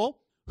people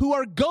who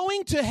are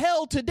going to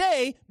hell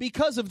today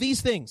because of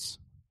these things?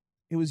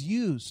 It was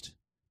used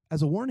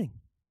as a warning.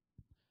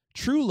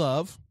 True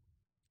love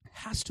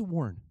has to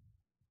warn.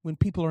 when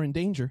people are in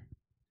danger.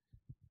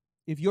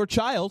 If your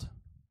child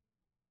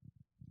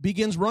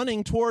begins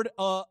running toward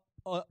a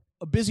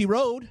busy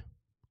road,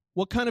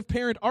 what kind of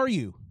parent are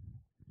you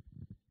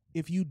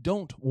if you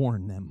don't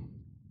warn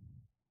them?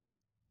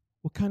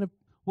 What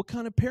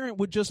kind of parent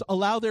would just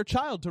allow their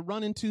child to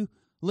run into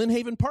Lynn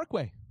Haven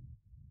Parkway?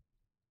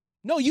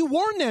 No, you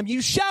warn them,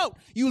 you shout,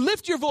 you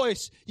lift your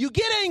voice, you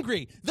get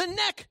angry, the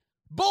neck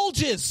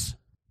bulges.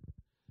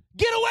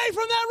 Get away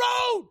from that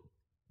road!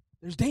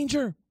 There's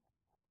danger.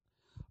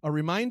 A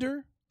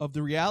reminder of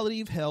the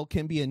reality of hell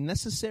can be a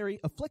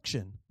necessary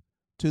affliction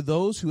to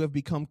those who have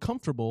become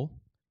comfortable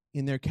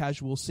in their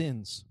casual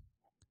sins.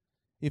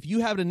 If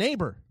you have a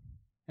neighbor,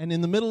 and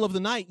in the middle of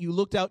the night you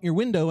looked out your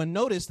window and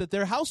noticed that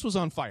their house was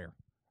on fire,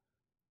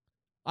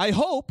 I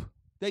hope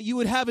that you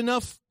would have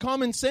enough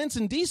common sense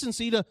and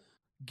decency to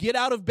get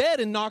out of bed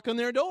and knock on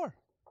their door.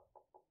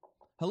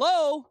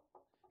 Hello?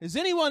 Is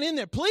anyone in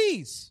there?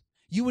 Please.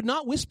 You would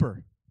not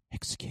whisper,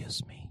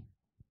 "Excuse me,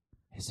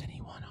 is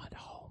anyone at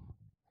home?"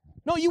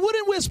 No, you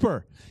wouldn't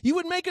whisper. You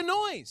would make a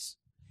noise.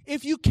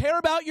 If you care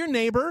about your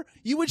neighbor,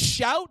 you would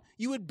shout,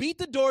 you would beat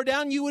the door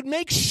down, you would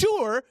make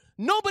sure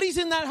nobody's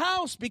in that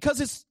house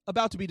because it's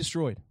about to be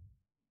destroyed.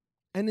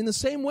 And in the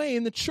same way,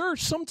 in the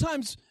church,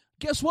 sometimes,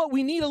 guess what?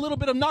 We need a little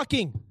bit of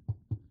knocking.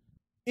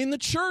 In the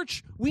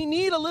church, we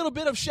need a little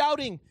bit of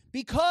shouting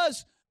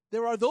because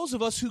there are those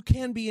of us who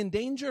can be in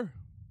danger.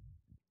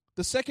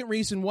 The second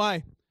reason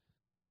why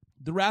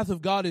the wrath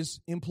of God is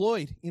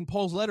employed in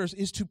Paul's letters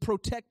is to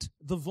protect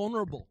the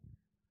vulnerable.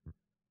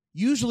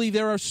 Usually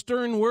there are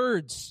stern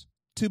words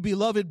to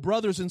beloved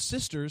brothers and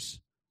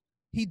sisters.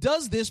 He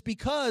does this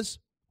because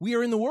we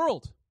are in the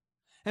world.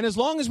 And as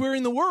long as we're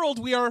in the world,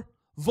 we are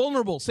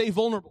vulnerable. Say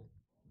vulnerable.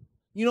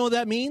 You know what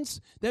that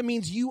means? That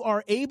means you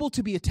are able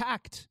to be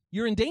attacked.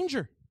 You're in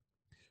danger.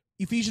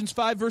 Ephesians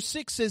 5 verse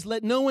 6 says,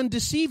 "Let no one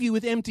deceive you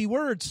with empty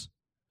words.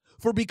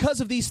 For because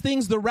of these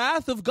things, the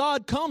wrath of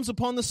God comes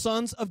upon the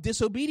sons of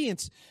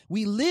disobedience."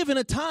 We live in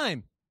a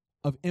time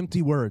of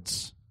empty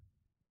words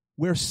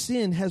where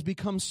sin has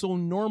become so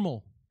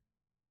normal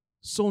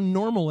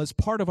as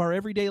part of our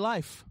everyday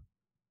life.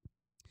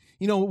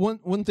 You know,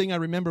 one thing I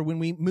remember when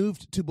we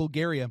moved to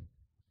Bulgaria.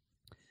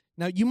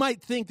 Now, you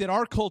might think that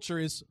our culture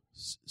is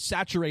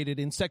saturated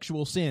in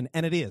sexual sin,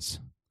 and it is.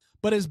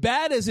 But as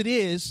bad as it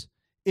is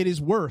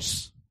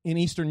worse in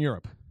Eastern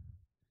Europe.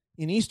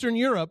 In Eastern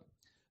Europe,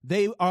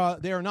 they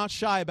are not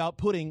shy about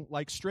putting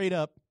like straight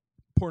up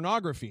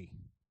pornography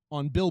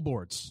on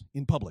billboards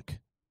in public.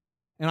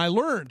 And I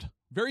learned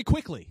very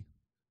quickly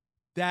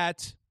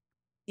that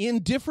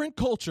in different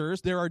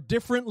cultures, there are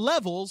different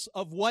levels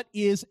of what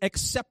is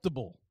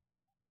acceptable,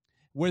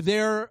 where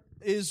there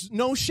is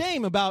no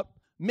shame about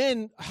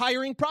men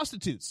hiring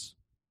prostitutes.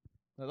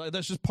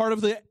 That's just part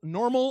of the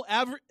normal,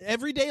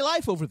 everyday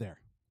life over there.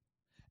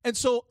 And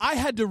so I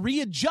had to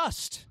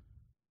readjust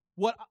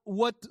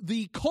what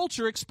the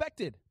culture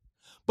expected.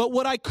 But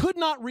what I could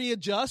not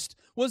readjust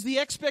was the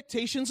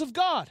expectations of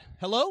God.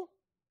 Hello?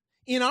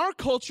 In our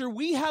culture,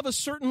 we have a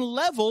certain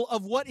level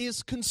of what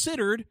is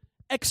considered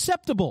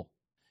acceptable.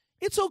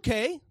 It's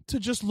okay to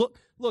just look.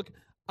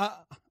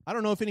 I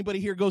don't know if anybody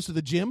here goes to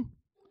the gym.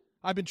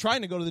 I've been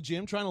trying to go to the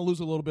gym, trying to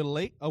lose a little bit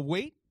of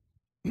weight.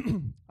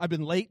 I've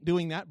been late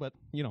doing that, but,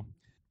 you know.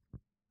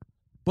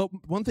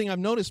 But one thing I've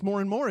noticed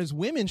more and more is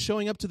women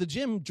showing up to the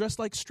gym dressed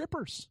like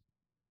strippers.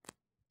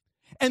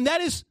 And that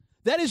is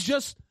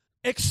just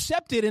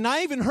accepted. And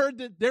I even heard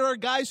that there are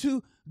guys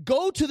who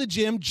go to the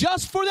gym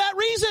just for that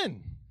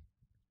reason.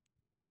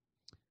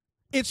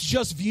 It's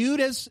just viewed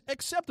as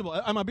acceptable.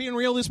 Am I being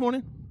real this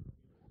morning?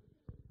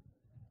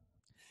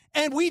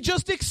 And we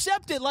just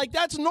accept it like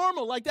that's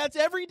normal, like that's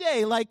every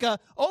day. Like,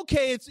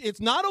 okay,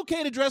 it's not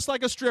okay to dress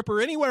like a stripper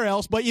anywhere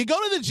else, but you go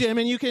to the gym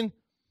and you can.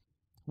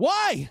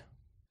 Why?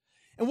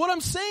 And what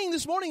I'm saying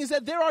this morning is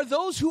that there are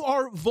those who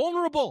are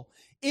vulnerable.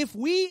 If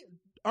we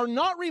are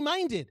not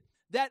reminded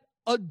that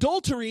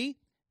adultery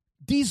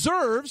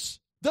deserves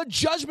the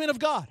judgment of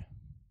God,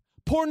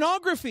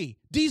 pornography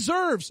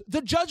deserves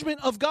the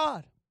judgment of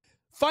God,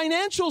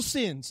 financial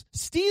sins,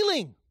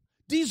 stealing,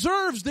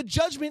 deserves the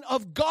judgment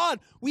of God.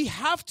 We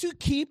have to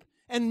keep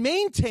and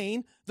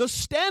maintain the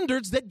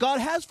standards that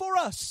God has for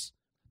us.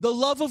 The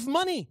love of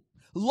money,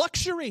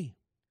 luxury,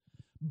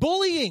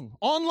 bullying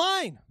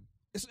online.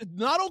 It's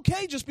not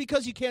okay just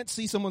because you can't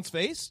see someone's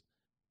face,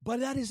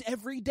 but that is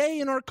every day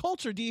in our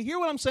culture. Do you hear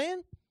what I'm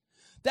saying?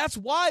 That's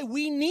why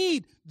we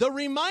need the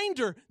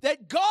reminder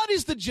that God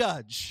is the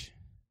judge.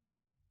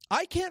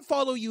 I can't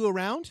follow you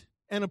around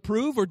and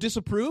approve or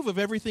disapprove of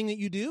everything that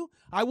you do.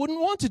 I wouldn't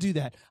want to do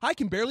that. I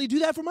can barely do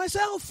that for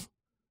myself.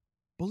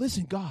 But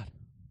listen, God.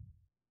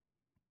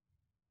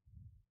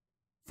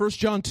 1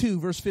 John 2,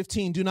 verse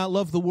 15, do not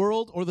love the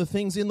world or the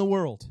things in the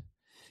world.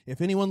 If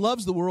anyone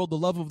loves the world, the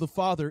love of the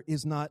Father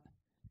is not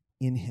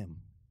in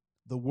him.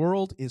 The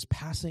world is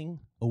passing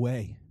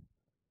away,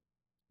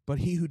 but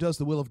he who does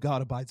the will of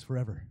God abides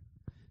forever.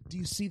 Do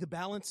you see the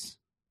balance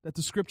that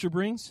the Scripture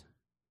brings?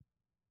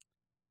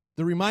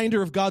 The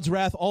reminder of God's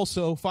wrath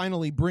also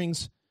finally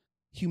brings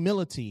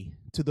humility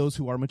to those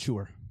who are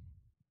mature.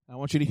 I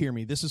want you to hear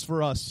me. This is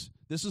for us.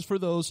 This is for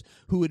those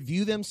who would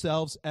view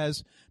themselves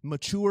as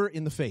mature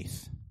in the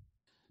faith.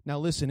 Now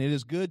listen, it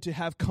is good to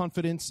have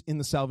confidence in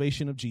the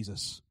salvation of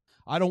Jesus.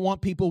 I don't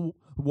want people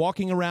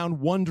walking around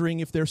wondering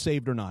if they're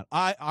saved or not.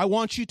 I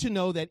want you to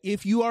know that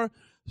if you are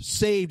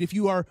saved, if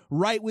you are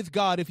right with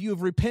God, if you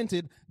have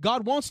repented,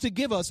 God wants to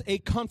give us a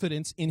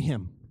confidence in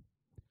Him,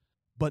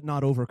 but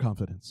not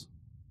overconfidence.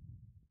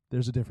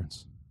 There's a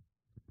difference.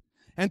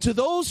 And to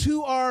those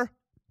who are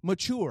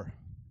mature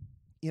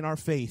in our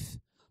faith,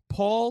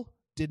 Paul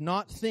did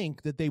not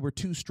think that they were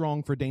too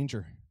strong for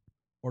danger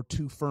or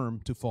too firm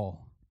to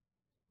fall.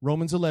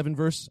 Romans 11,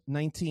 verse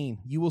 19,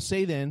 you will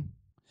say then,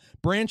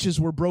 branches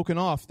were broken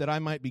off that I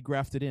might be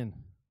grafted in.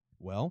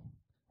 Well,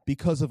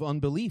 because of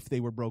unbelief they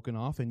were broken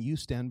off, and you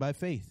stand by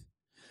faith.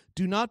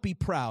 Do not be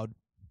proud,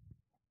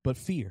 but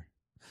fear.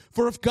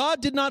 For if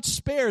God did not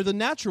spare the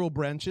natural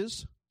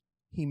branches,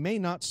 He may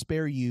not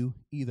spare you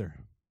either.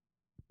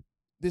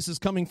 This is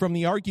coming from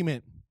the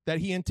argument that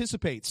he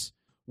anticipates.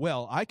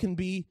 Well, I can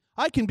be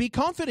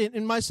confident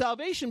in my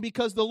salvation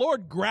because the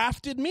Lord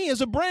grafted me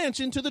as a branch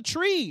into the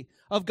tree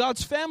of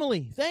God's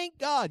family. Thank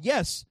God,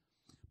 yes.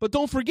 But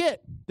don't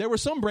forget, there were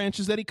some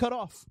branches that He cut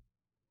off.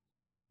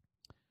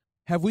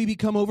 Have we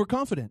become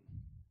overconfident?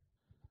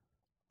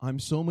 I'm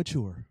so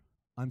mature.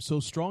 I'm so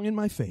strong in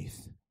my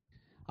faith.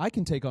 I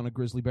can take on a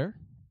grizzly bear.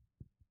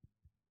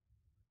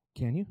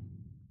 Can you?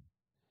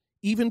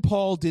 Even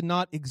Paul did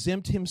not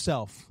exempt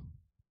himself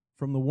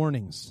from the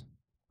warnings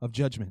of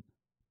judgment.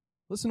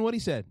 Listen to what he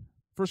said.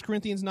 1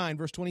 Corinthians 9,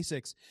 verse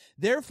 26.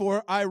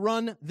 Therefore, I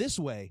run this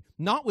way,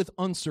 not with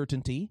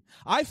uncertainty.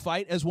 I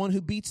fight as one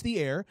who beats the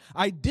air.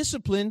 I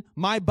discipline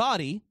my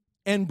body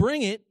and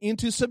bring it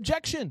into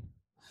subjection,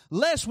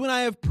 lest when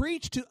I have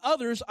preached to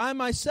others, I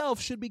myself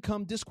should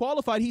become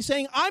disqualified. He's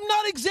saying, I'm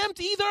not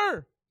exempt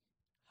either.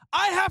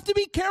 I have to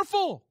be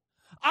careful.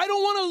 I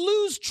don't want to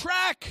lose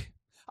track.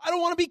 I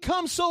don't want to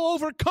become so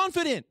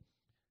overconfident.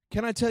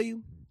 Can I tell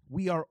you,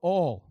 we are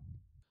all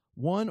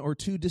one or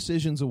two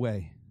decisions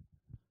away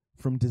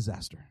from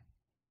disaster,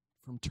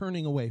 from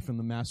turning away from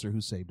the Master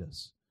who saved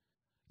us.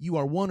 You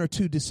are one or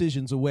two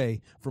decisions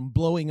away from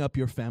blowing up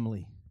your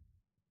family,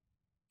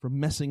 from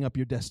messing up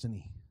your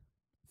destiny.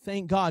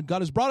 Thank God,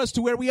 God has brought us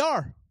to where we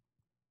are.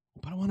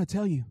 But I want to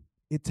tell you,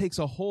 it takes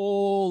a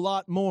whole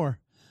lot more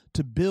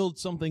to build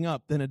something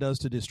up than it does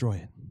to destroy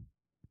it.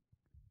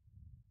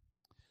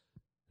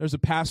 There's a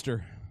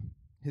pastor.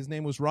 His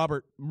name was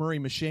Robert Murray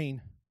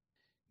M'Cheyne.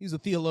 He's a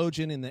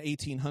theologian in the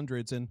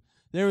 1800s, and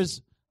there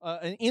was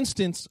an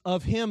instance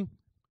of him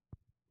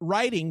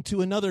writing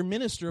to another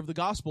minister of the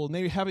gospel, and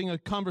they were having a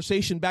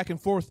conversation back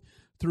and forth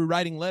through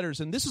writing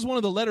letters. And this is one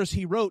of the letters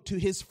he wrote to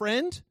his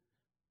friend,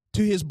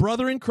 to his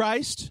brother in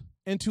Christ,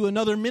 and to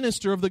another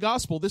minister of the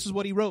gospel. This is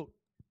what he wrote.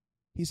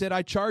 He said,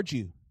 I charge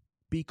you,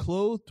 be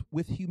clothed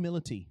with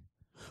humility,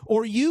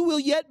 or you will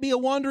yet be a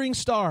wandering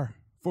star,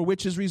 for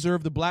which is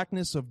reserved the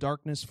blackness of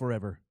darkness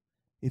forever.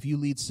 If you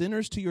lead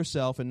sinners to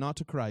yourself and not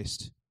to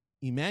Christ,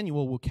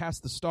 Emmanuel will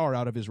cast the star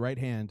out of his right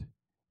hand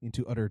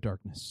into utter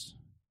darkness.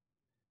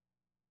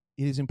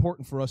 It is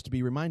important for us to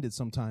be reminded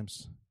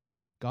sometimes,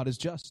 God is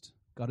just,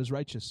 God is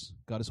righteous,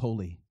 God is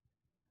holy.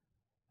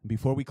 And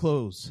before we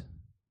close,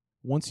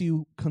 once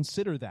you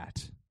consider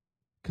that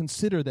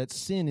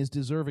sin is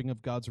deserving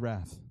of God's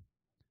wrath,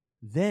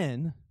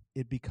 then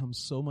it becomes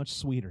so much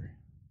sweeter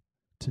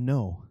to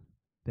know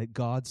that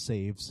God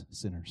saves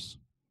sinners.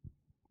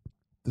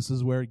 This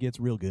is where it gets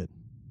real good.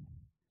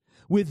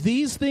 With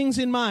these things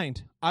in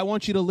mind, I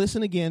want you to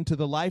listen again to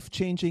the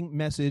life-changing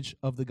message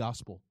of the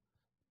gospel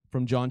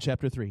from John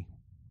chapter 3.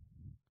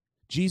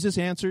 Jesus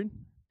answered,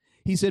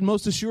 he said,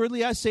 most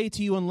assuredly I say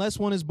to you, unless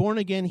one is born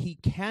again, he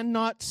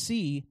cannot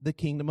see the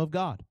kingdom of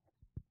God.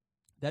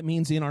 That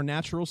means in our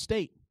natural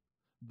state,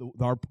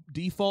 our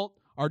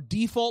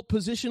default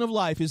position of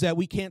life is that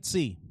we can't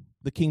see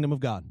the kingdom of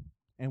God,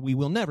 and we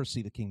will never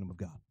see the kingdom of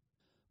God.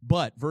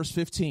 But, verse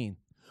 15,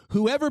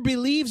 whoever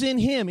believes in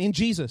him, in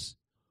Jesus,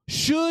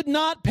 should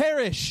not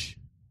perish,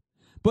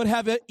 but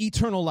have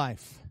eternal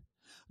life.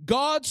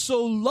 God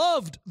so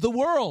loved the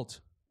world.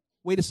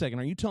 Wait a second,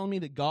 are you telling me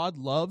that God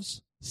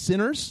loves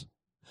sinners?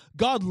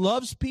 God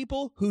loves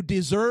people who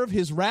deserve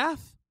his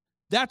wrath?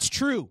 That's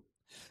true.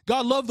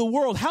 God loved the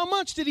world. How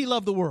much did he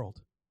love the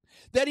world?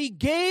 That he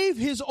gave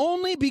his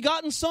only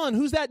begotten son.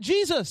 Who's that?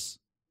 Jesus.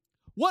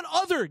 What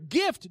other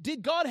gift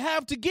did God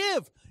have to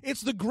give?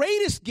 It's the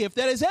greatest gift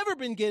that has ever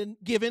been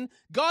given.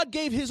 God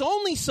gave his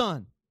only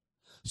son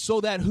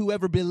so that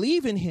whoever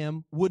believe in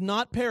him would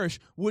not perish,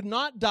 would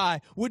not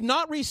die, would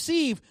not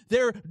receive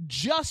their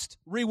just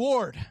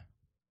reward,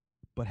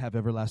 but have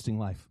everlasting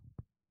life.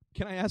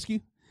 Can I ask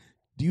you,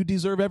 do you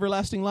deserve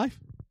everlasting life?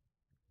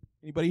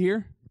 Anybody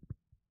here?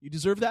 You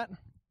deserve that?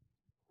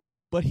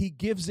 But he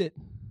gives it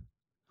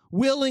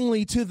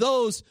willingly to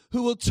those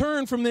who will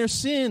turn from their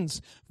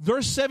sins.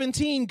 Verse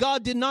 17,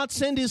 God did not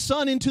send his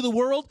son into the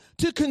world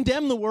to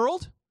condemn the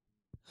world,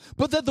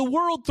 but that the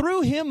world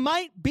through him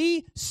might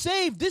be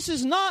saved. This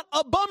is not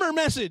a bummer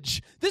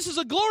message. This is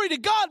a glory to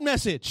God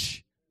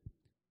message.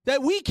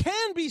 that we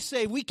can be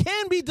saved, we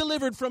can be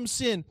delivered from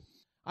sin.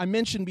 I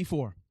mentioned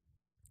before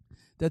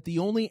that the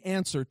only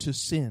answer to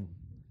sin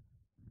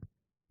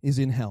is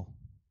in hell.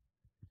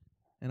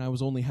 And I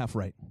was only half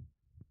right.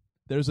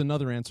 There's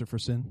another answer for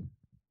sin.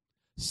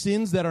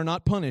 Sins that are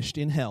not punished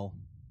in hell,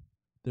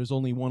 there's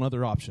only one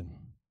other option.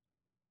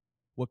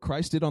 What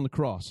Christ did on the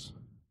cross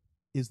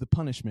is the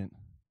punishment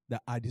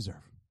that I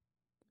deserve.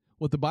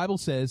 What the Bible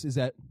says is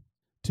that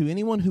to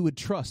anyone who would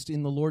trust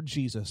in the Lord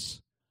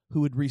Jesus, who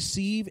would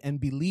receive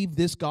and believe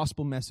this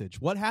gospel message,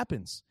 what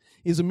happens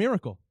is a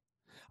miracle.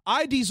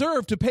 I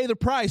deserve to pay the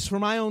price for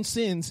my own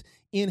sins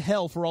in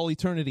hell for all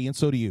eternity, and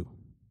so do you.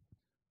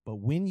 But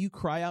when you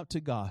cry out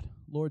to God,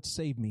 Lord,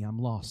 save me, I'm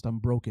lost, I'm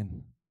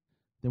broken,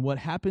 then what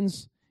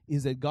happens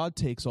is that God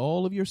takes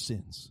all of your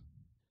sins.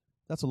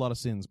 That's a lot of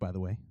sins, by the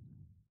way.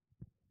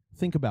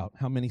 Think about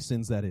how many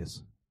sins that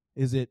is.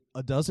 Is it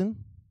a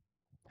dozen?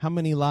 How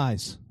many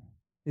lies?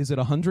 Is it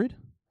 100?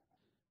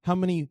 How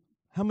many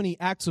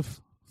acts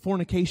of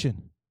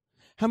fornication?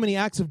 How many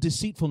acts of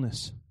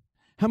deceitfulness?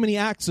 How many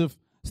acts of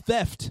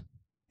theft?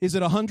 Is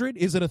it 100?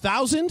 Is it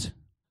 1,000?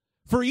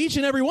 For each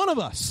and every one of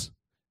us.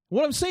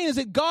 What I'm saying is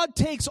that God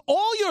takes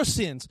all your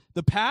sins,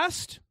 the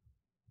past,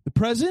 the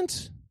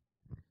present,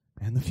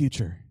 and the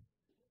future.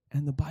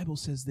 And the Bible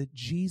says that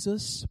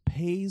Jesus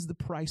pays the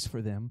price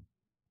for them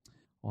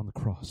on the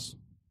cross.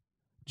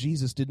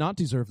 Jesus did not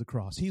deserve the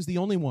cross. He's the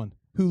only one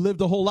who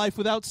lived a whole life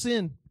without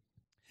sin.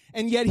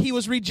 And yet he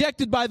was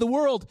rejected by the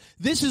world.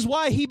 This is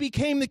why he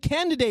became the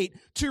candidate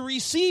to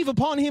receive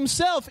upon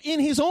himself in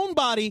his own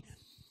body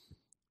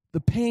the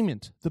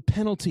payment, the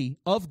penalty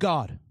of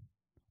God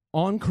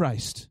on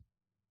Christ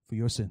for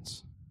your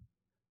sins.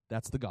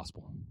 That's the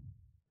gospel.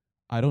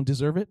 I don't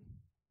deserve it,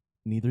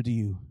 neither do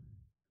you.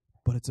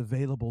 But it's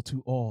available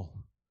to all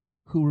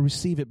who will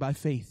receive it by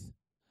faith.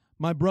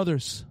 My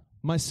brothers,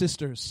 my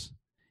sisters,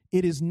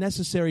 it is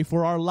necessary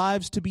for our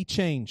lives to be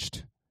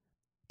changed.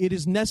 It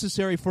is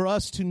necessary for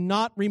us to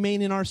not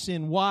remain in our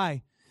sin.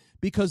 Why?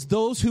 Because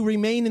those who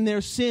remain in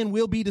their sin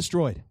will be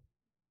destroyed.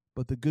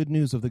 But the good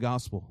news of the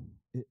gospel,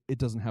 it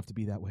doesn't have to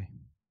be that way.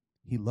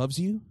 He loves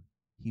you.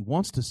 He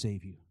wants to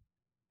save you.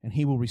 And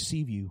he will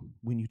receive you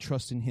when you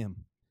trust in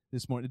him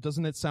this morning.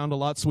 Doesn't it sound a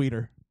lot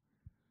sweeter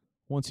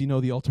once you know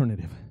the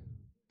alternative?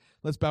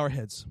 Let's bow our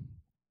heads.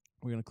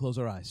 We're going to close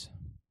our eyes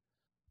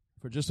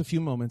for just a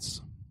few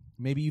moments.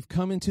 Maybe you've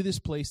come into this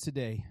place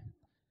today,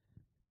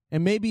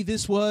 and maybe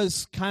this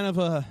was kind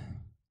of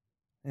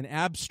an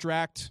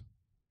abstract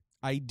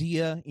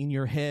idea in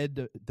your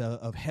head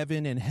of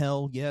heaven and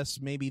hell. Yes,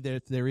 maybe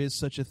there is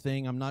such a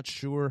thing. I'm not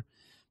sure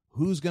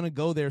who's going to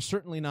go there.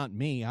 Certainly not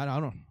me. I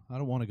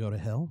don't want to go to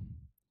hell.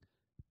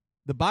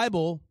 The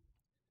Bible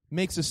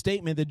makes a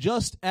statement that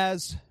just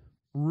as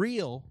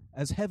real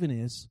as heaven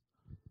is,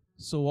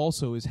 so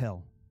also is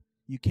hell.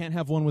 You can't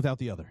have one without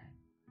the other.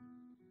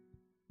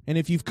 And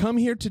if you've come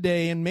here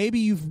today and maybe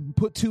you've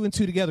put two and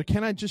two together,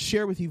 can I just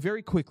share with you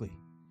very quickly?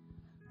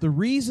 The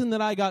reason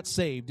that I got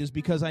saved is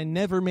because I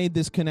never made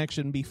this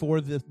connection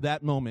before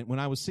that moment. When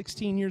I was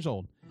 16 years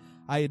old,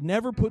 I had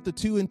never put the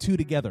two and two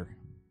together.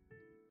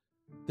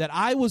 That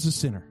I was a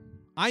sinner.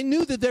 I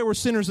knew that there were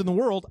sinners in the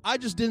world. I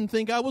just didn't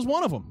think I was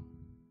one of them.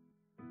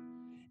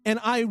 And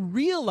I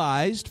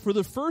realized for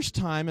the first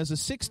time as a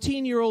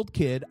 16-year-old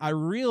kid, I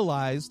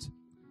realized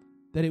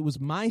that it was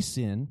my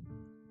sin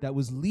that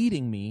was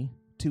leading me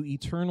to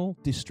eternal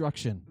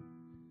destruction.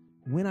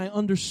 When I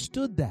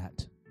understood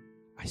that,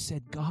 I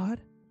said, God,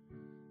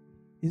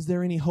 is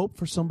there any hope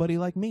for somebody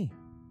like me?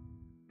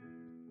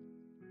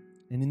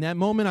 And in that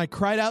moment, I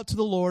cried out to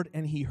the Lord,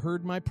 and he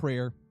heard my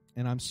prayer,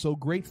 and I'm so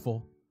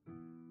grateful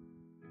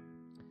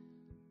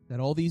that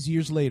all these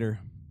years later,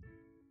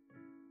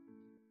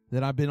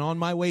 that I've been on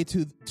my way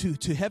to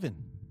heaven,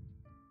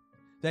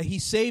 that he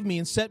saved me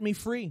and set me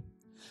free.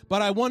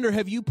 But I wonder,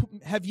 have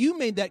you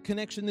made that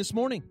connection this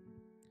morning?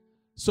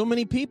 So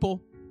many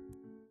people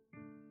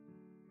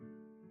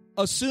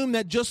assume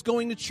that just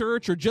going to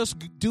church or just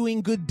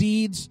doing good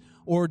deeds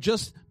or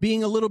just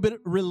being a little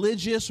bit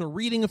religious or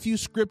reading a few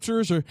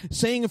scriptures or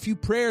saying a few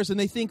prayers, and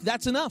they think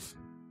that's enough.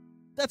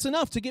 That's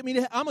enough to get me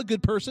to I'm a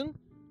good person.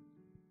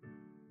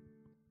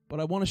 But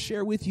I want to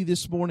share with you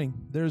this morning,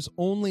 there's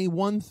only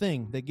one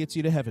thing that gets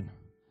you to heaven,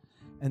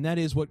 and that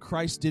is what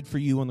Christ did for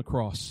you on the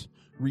cross.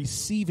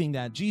 Receiving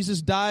that.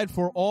 Jesus died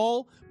for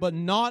all, but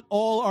not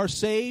all are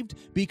saved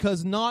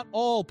because not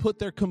all put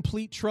their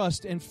complete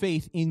trust and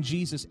faith in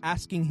Jesus,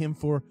 asking him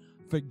for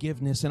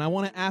forgiveness. And I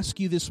want to ask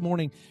you this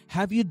morning,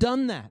 have you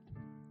done that?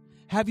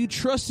 Have you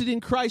trusted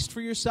in Christ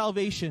for your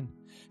salvation?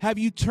 Have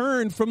you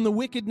turned from the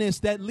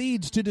wickedness that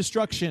leads to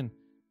destruction?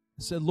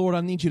 I said, Lord,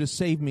 I need you to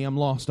save me. I'm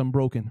lost. I'm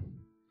broken.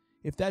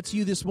 If that's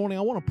you this morning,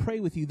 I want to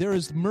pray with you. There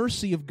is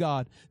mercy of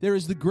God. There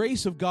is the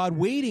grace of God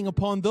waiting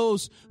upon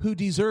those who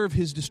deserve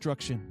his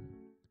destruction.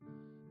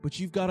 But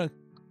you've got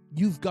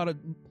to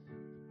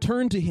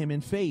turn to him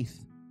in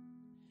faith.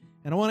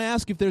 And I want to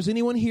ask if there's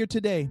anyone here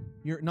today,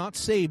 you're not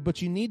saved,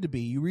 but you need to be.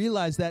 You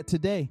realize that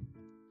today.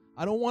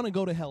 I don't want to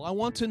go to hell. I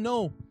want to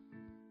know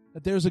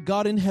that there's a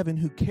God in heaven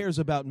who cares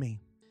about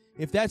me.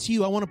 If that's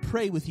you, I want to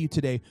pray with you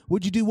today.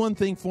 Would you do one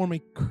thing for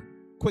me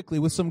quickly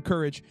with some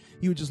courage?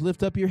 You would just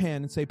lift up your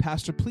hand and say,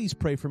 Pastor, please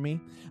pray for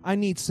me. I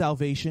need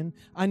salvation.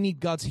 I need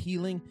God's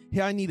healing.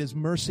 I need His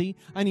mercy.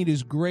 I need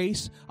His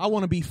grace. I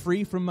want to be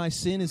free from my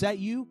sin. Is that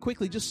you?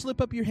 Quickly, just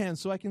slip up your hand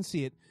so I can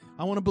see it.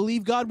 I want to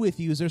believe God with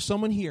you. Is there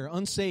someone here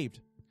unsaved?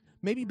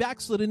 Maybe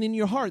backslidden in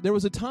your heart. There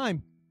was a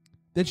time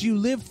that you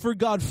lived for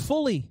God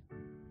fully,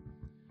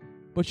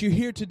 but you're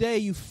here today.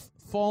 You've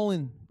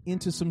fallen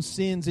into some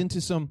sins,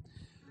 into some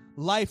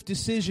life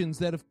decisions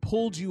that have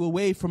pulled you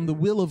away from the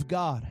will of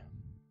God.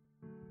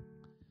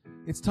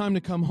 It's time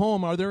to come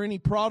home. Are there any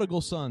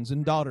prodigal sons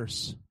and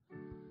daughters?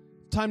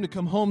 Time to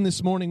come home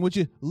this morning. Would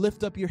you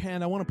lift up your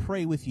hand? I want to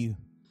pray with you.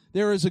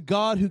 There is a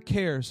God who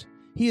cares.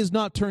 He has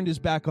not turned His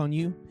back on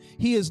you.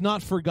 He has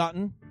not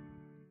forgotten.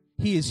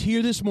 He is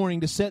here this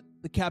morning to set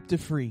the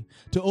captive free,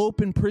 to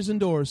open prison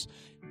doors.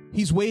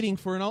 He's waiting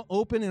for an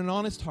open and an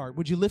honest heart.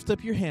 Would you lift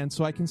up your hand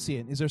so I can see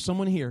it? Is there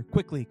someone here?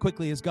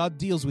 Quickly, as God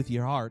deals with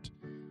your heart.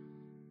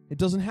 It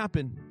doesn't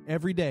happen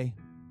every day.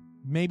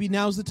 Maybe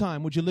now's the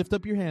time. Would you lift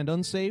up your hand,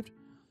 unsaved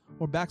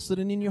or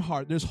backslidden in your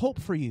heart? There's hope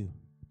for you,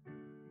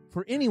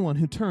 for anyone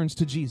who turns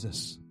to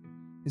Jesus.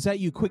 Is that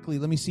you? Quickly,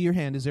 let me see your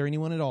hand. Is there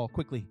anyone at all?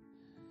 Quickly.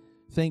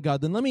 Thank God.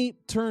 Then let me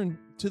turn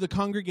to the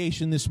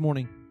congregation this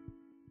morning.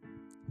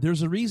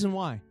 There's a reason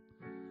why.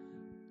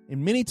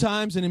 In many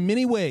times and in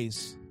many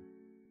ways,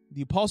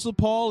 the Apostle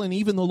Paul and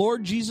even the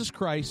Lord Jesus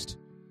Christ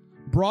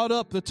brought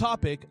up the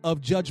topic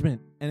of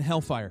judgment and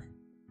hellfire.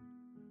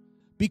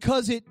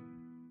 Because it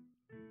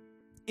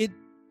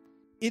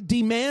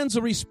demands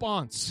a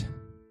response.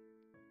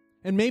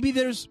 And maybe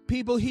there's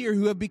people here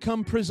who have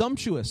become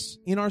presumptuous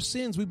in our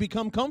sins. We've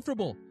become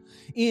comfortable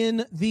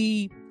in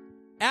the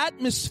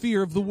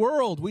atmosphere of the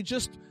world. We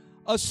just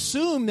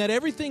assume that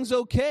everything's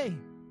okay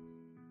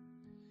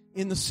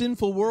in the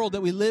sinful world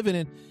that we live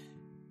in.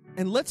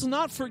 And let's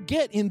not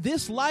forget, in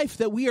this life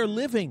that we are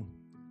living,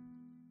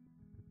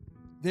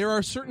 there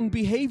are certain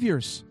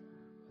behaviors,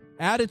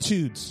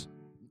 attitudes,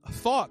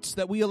 thoughts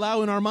that we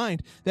allow in our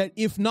mind that,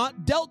 if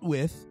not dealt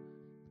with,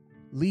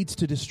 leads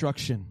to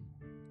destruction.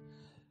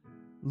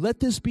 Let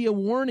this be a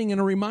warning and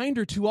a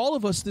reminder to all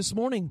of us this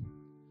morning.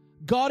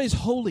 God is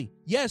holy.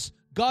 Yes,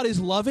 God is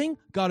loving.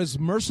 God is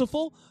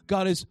merciful.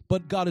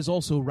 But God is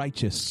also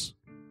righteous.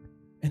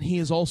 And He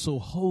is also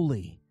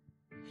holy.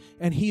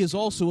 And He is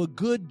also a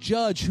good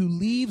judge who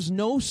leaves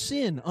no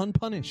sin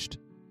unpunished.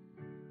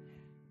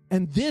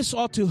 And this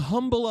ought to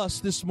humble us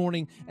this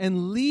morning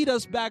and lead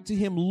us back to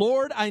Him.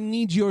 Lord, I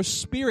need your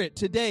Spirit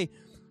today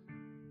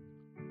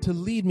to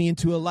lead me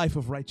into a life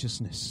of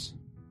righteousness.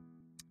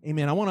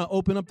 Amen. I want to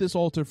open up this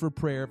altar for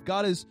prayer. If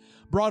God has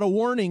brought a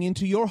warning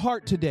into your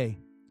heart today,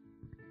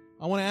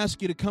 I want to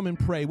ask you to come and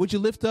pray. Would you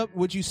lift up?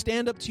 Would you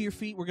stand up to your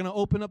feet? We're going to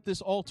open up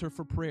this altar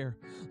for prayer.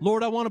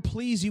 Lord, I want to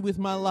please you with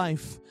my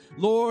life.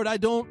 Lord, I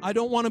don't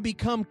want to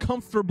become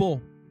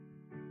comfortable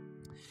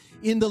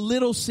in the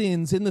little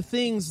sins, in the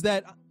things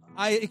that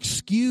I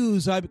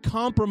excuse, I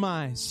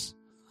compromise.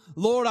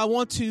 Lord, I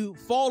want to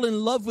fall in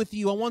love with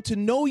you. I want to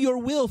know your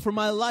will for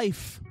my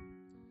life.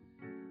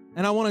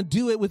 And I want to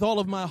do it with all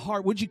of my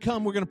heart. Would you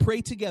come? We're going to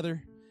pray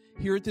together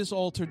here at this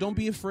altar. Don't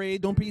be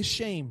afraid. Don't be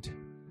ashamed.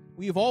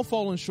 We have all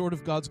fallen short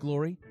of God's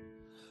glory.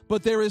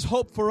 But there is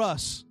hope for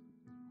us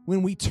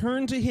when we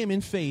turn to Him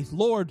in faith.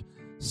 Lord,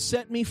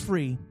 set me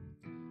free.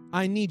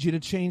 I need you to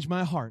change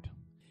my heart.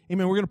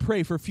 Amen. We're going to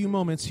pray for a few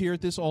moments here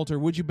at this altar.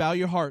 Would you bow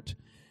your heart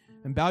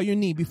and bow your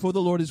knee before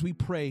the Lord as we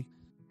pray?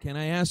 Can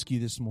I ask you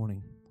this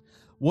morning,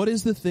 what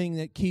is the thing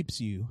that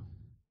keeps you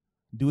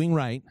doing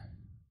right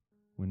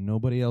when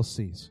nobody else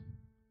sees,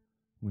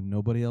 when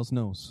nobody else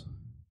knows?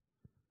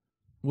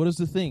 What is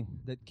the thing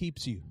that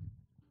keeps you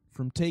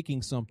from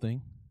taking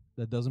something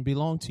that doesn't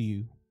belong to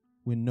you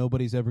when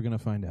nobody's ever going to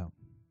find out?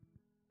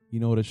 You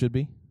know what it should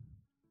be?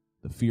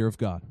 The fear of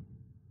God.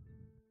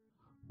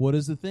 What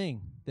is the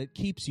thing that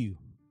keeps you,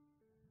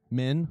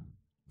 men,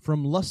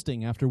 from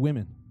lusting after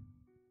women?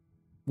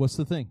 What's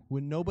the thing?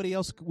 When nobody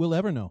else will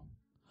ever know.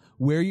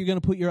 Where are you going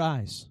to put your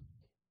eyes?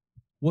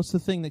 What's the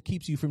thing that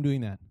keeps you from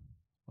doing that?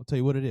 I'll tell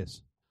you what it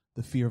is.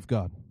 The fear of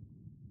God.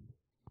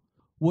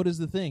 What is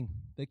the thing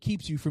that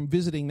keeps you from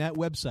visiting that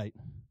website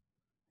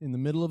in the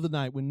middle of the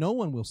night when no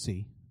one will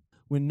see,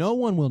 when no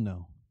one will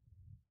know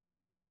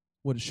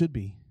what it should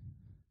be?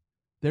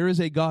 There is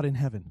a God in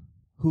heaven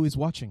who is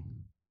watching.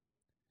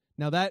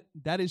 Now that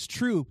is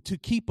true to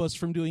keep us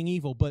from doing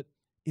evil, but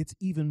it's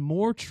even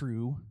more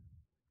true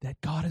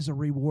that God is a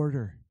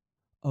rewarder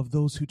of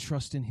those who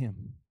trust in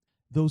Him,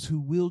 those who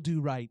will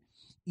do right,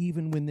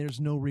 even when there's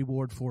no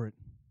reward for it.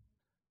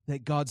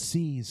 That God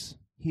sees.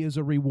 He is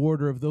a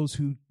rewarder of those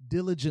who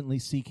diligently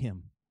seek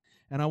Him.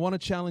 And I want to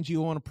challenge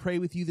you. I want to pray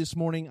with you this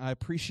morning. I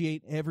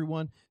appreciate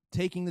everyone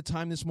taking the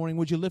time this morning.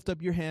 Would you lift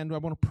up your hand? I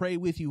want to pray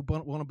with you. I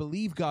want to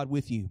believe God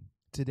with you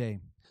today.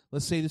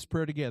 Let's say this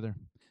prayer together.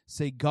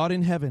 Say, God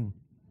in heaven,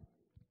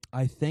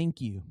 I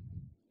thank you.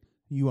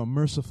 You are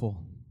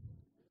merciful.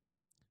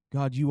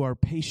 God, you are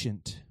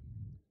patient.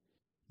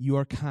 You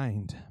are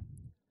kind.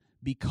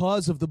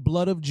 Because of the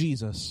blood of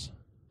Jesus,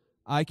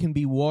 I can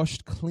be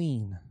washed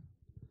clean.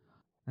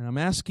 And I'm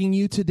asking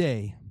you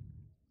today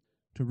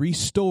to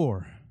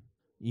restore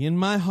in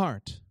my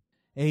heart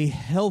a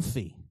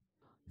healthy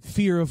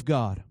fear of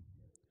God.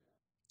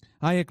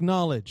 I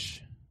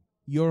acknowledge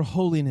your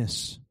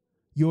holiness,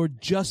 your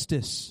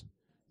justice,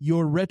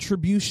 your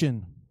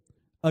retribution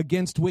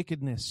against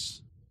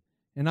wickedness.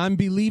 And I'm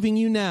believing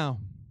you now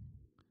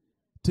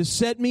to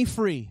set me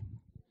free.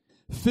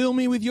 Fill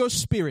me with your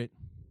Spirit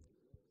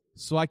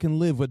so I can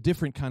live a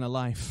different kind of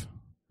life,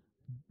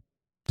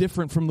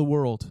 different from the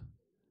world,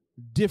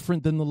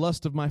 different than the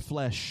lust of my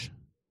flesh.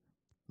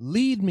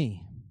 Lead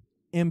me,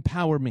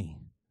 empower me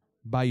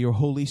by your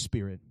Holy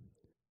Spirit.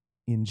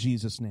 In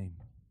Jesus' name,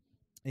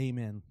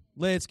 amen.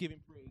 Let's give him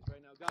praise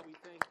right now. God, we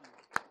thank you.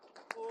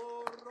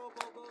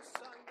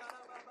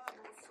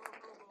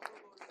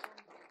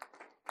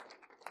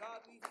 God,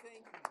 we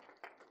thank you.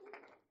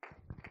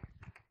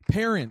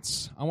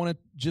 Parents, I want to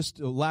just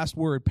a last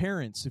word.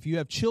 Parents, if you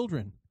have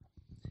children,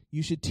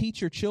 you should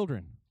teach your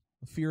children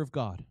the fear of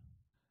God.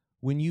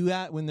 When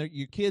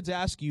your kids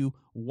ask you,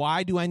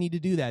 why do I need to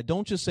do that?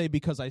 Don't just say,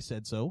 because I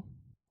said so.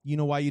 You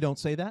know why you don't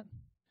say that?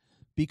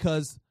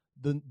 Because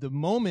the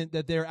moment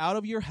that they're out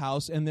of your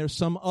house and there's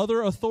some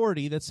other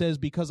authority that says,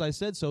 because I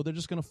said so, they're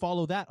just going to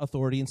follow that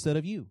authority instead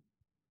of you.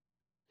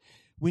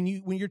 When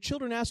your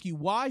children ask you,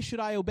 why should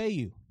I obey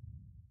you?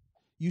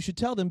 You should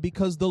tell them,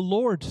 because the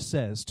Lord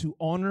says to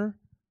honor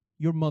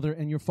your mother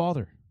and your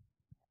father,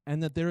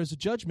 and that there is a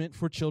judgment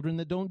for children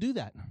that don't do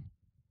that.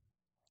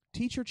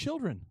 Teach your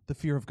children the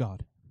fear of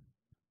God.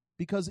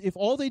 Because if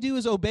all they do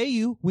is obey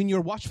you when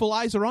your watchful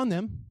eyes are on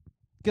them,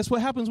 guess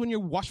what happens when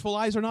your watchful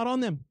eyes are not on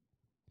them?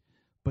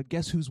 But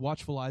guess whose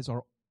watchful eyes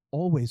are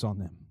always on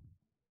them?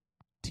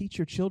 Teach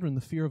your children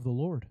the fear of the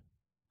Lord.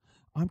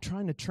 I'm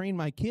trying to train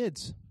my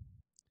kids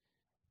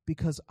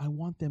because I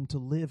want them to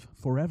live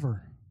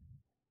forever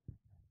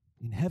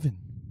in heaven.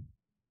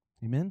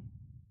 Amen?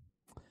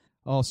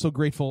 Oh, so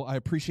grateful. I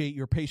appreciate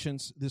your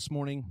patience this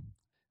morning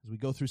as we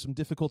go through some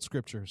difficult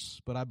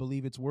scriptures, but I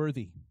believe it's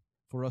worthy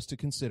for us to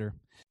consider.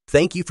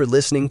 Thank you for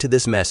listening to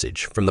this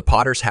message from the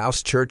Potter's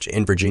House Church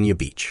in Virginia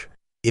Beach.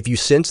 If you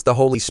sense the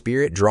Holy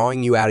Spirit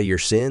drawing you out of your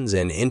sins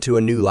and into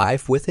a new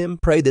life with Him,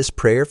 pray this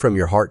prayer from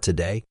your heart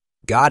today.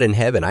 God in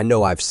heaven, I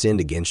know I've sinned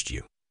against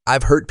you.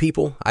 I've hurt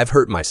people, I've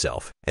hurt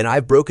myself, and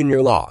I've broken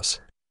your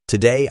laws.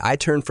 Today, I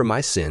turn from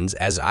my sins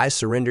as I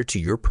surrender to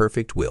your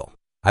perfect will.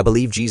 I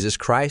believe Jesus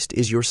Christ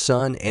is your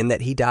Son and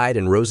that He died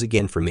and rose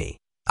again for me.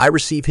 I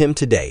receive Him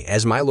today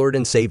as my Lord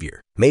and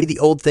Savior. May the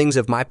old things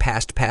of my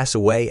past pass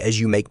away as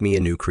you make me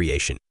a new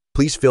creation.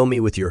 Please fill me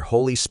with your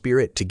Holy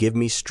Spirit to give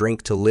me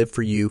strength to live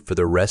for you for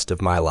the rest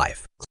of my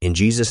life. In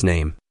Jesus'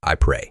 name, I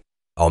pray.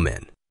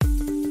 Amen.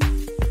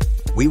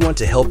 We want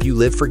to help you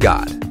live for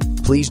God.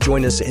 Please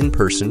join us in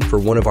person for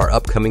one of our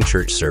upcoming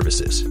church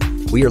services.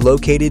 We are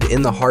located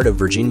in the heart of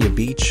Virginia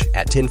Beach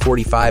at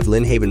 1045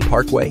 Lynn Haven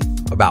Parkway,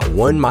 about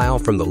 1 mile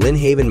from the Lynn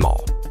Haven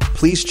Mall.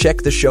 Please check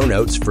the show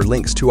notes for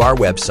links to our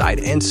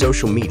website and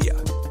social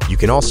media. You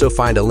can also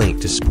find a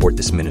link to support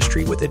this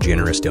ministry with a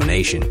generous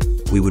donation.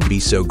 We would be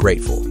so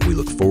grateful. We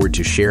look forward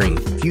to sharing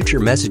future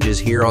messages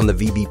here on the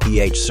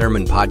VBPH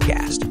Sermon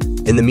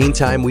Podcast. In the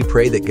meantime, we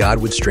pray that God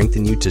would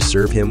strengthen you to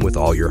serve Him with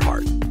all your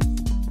heart.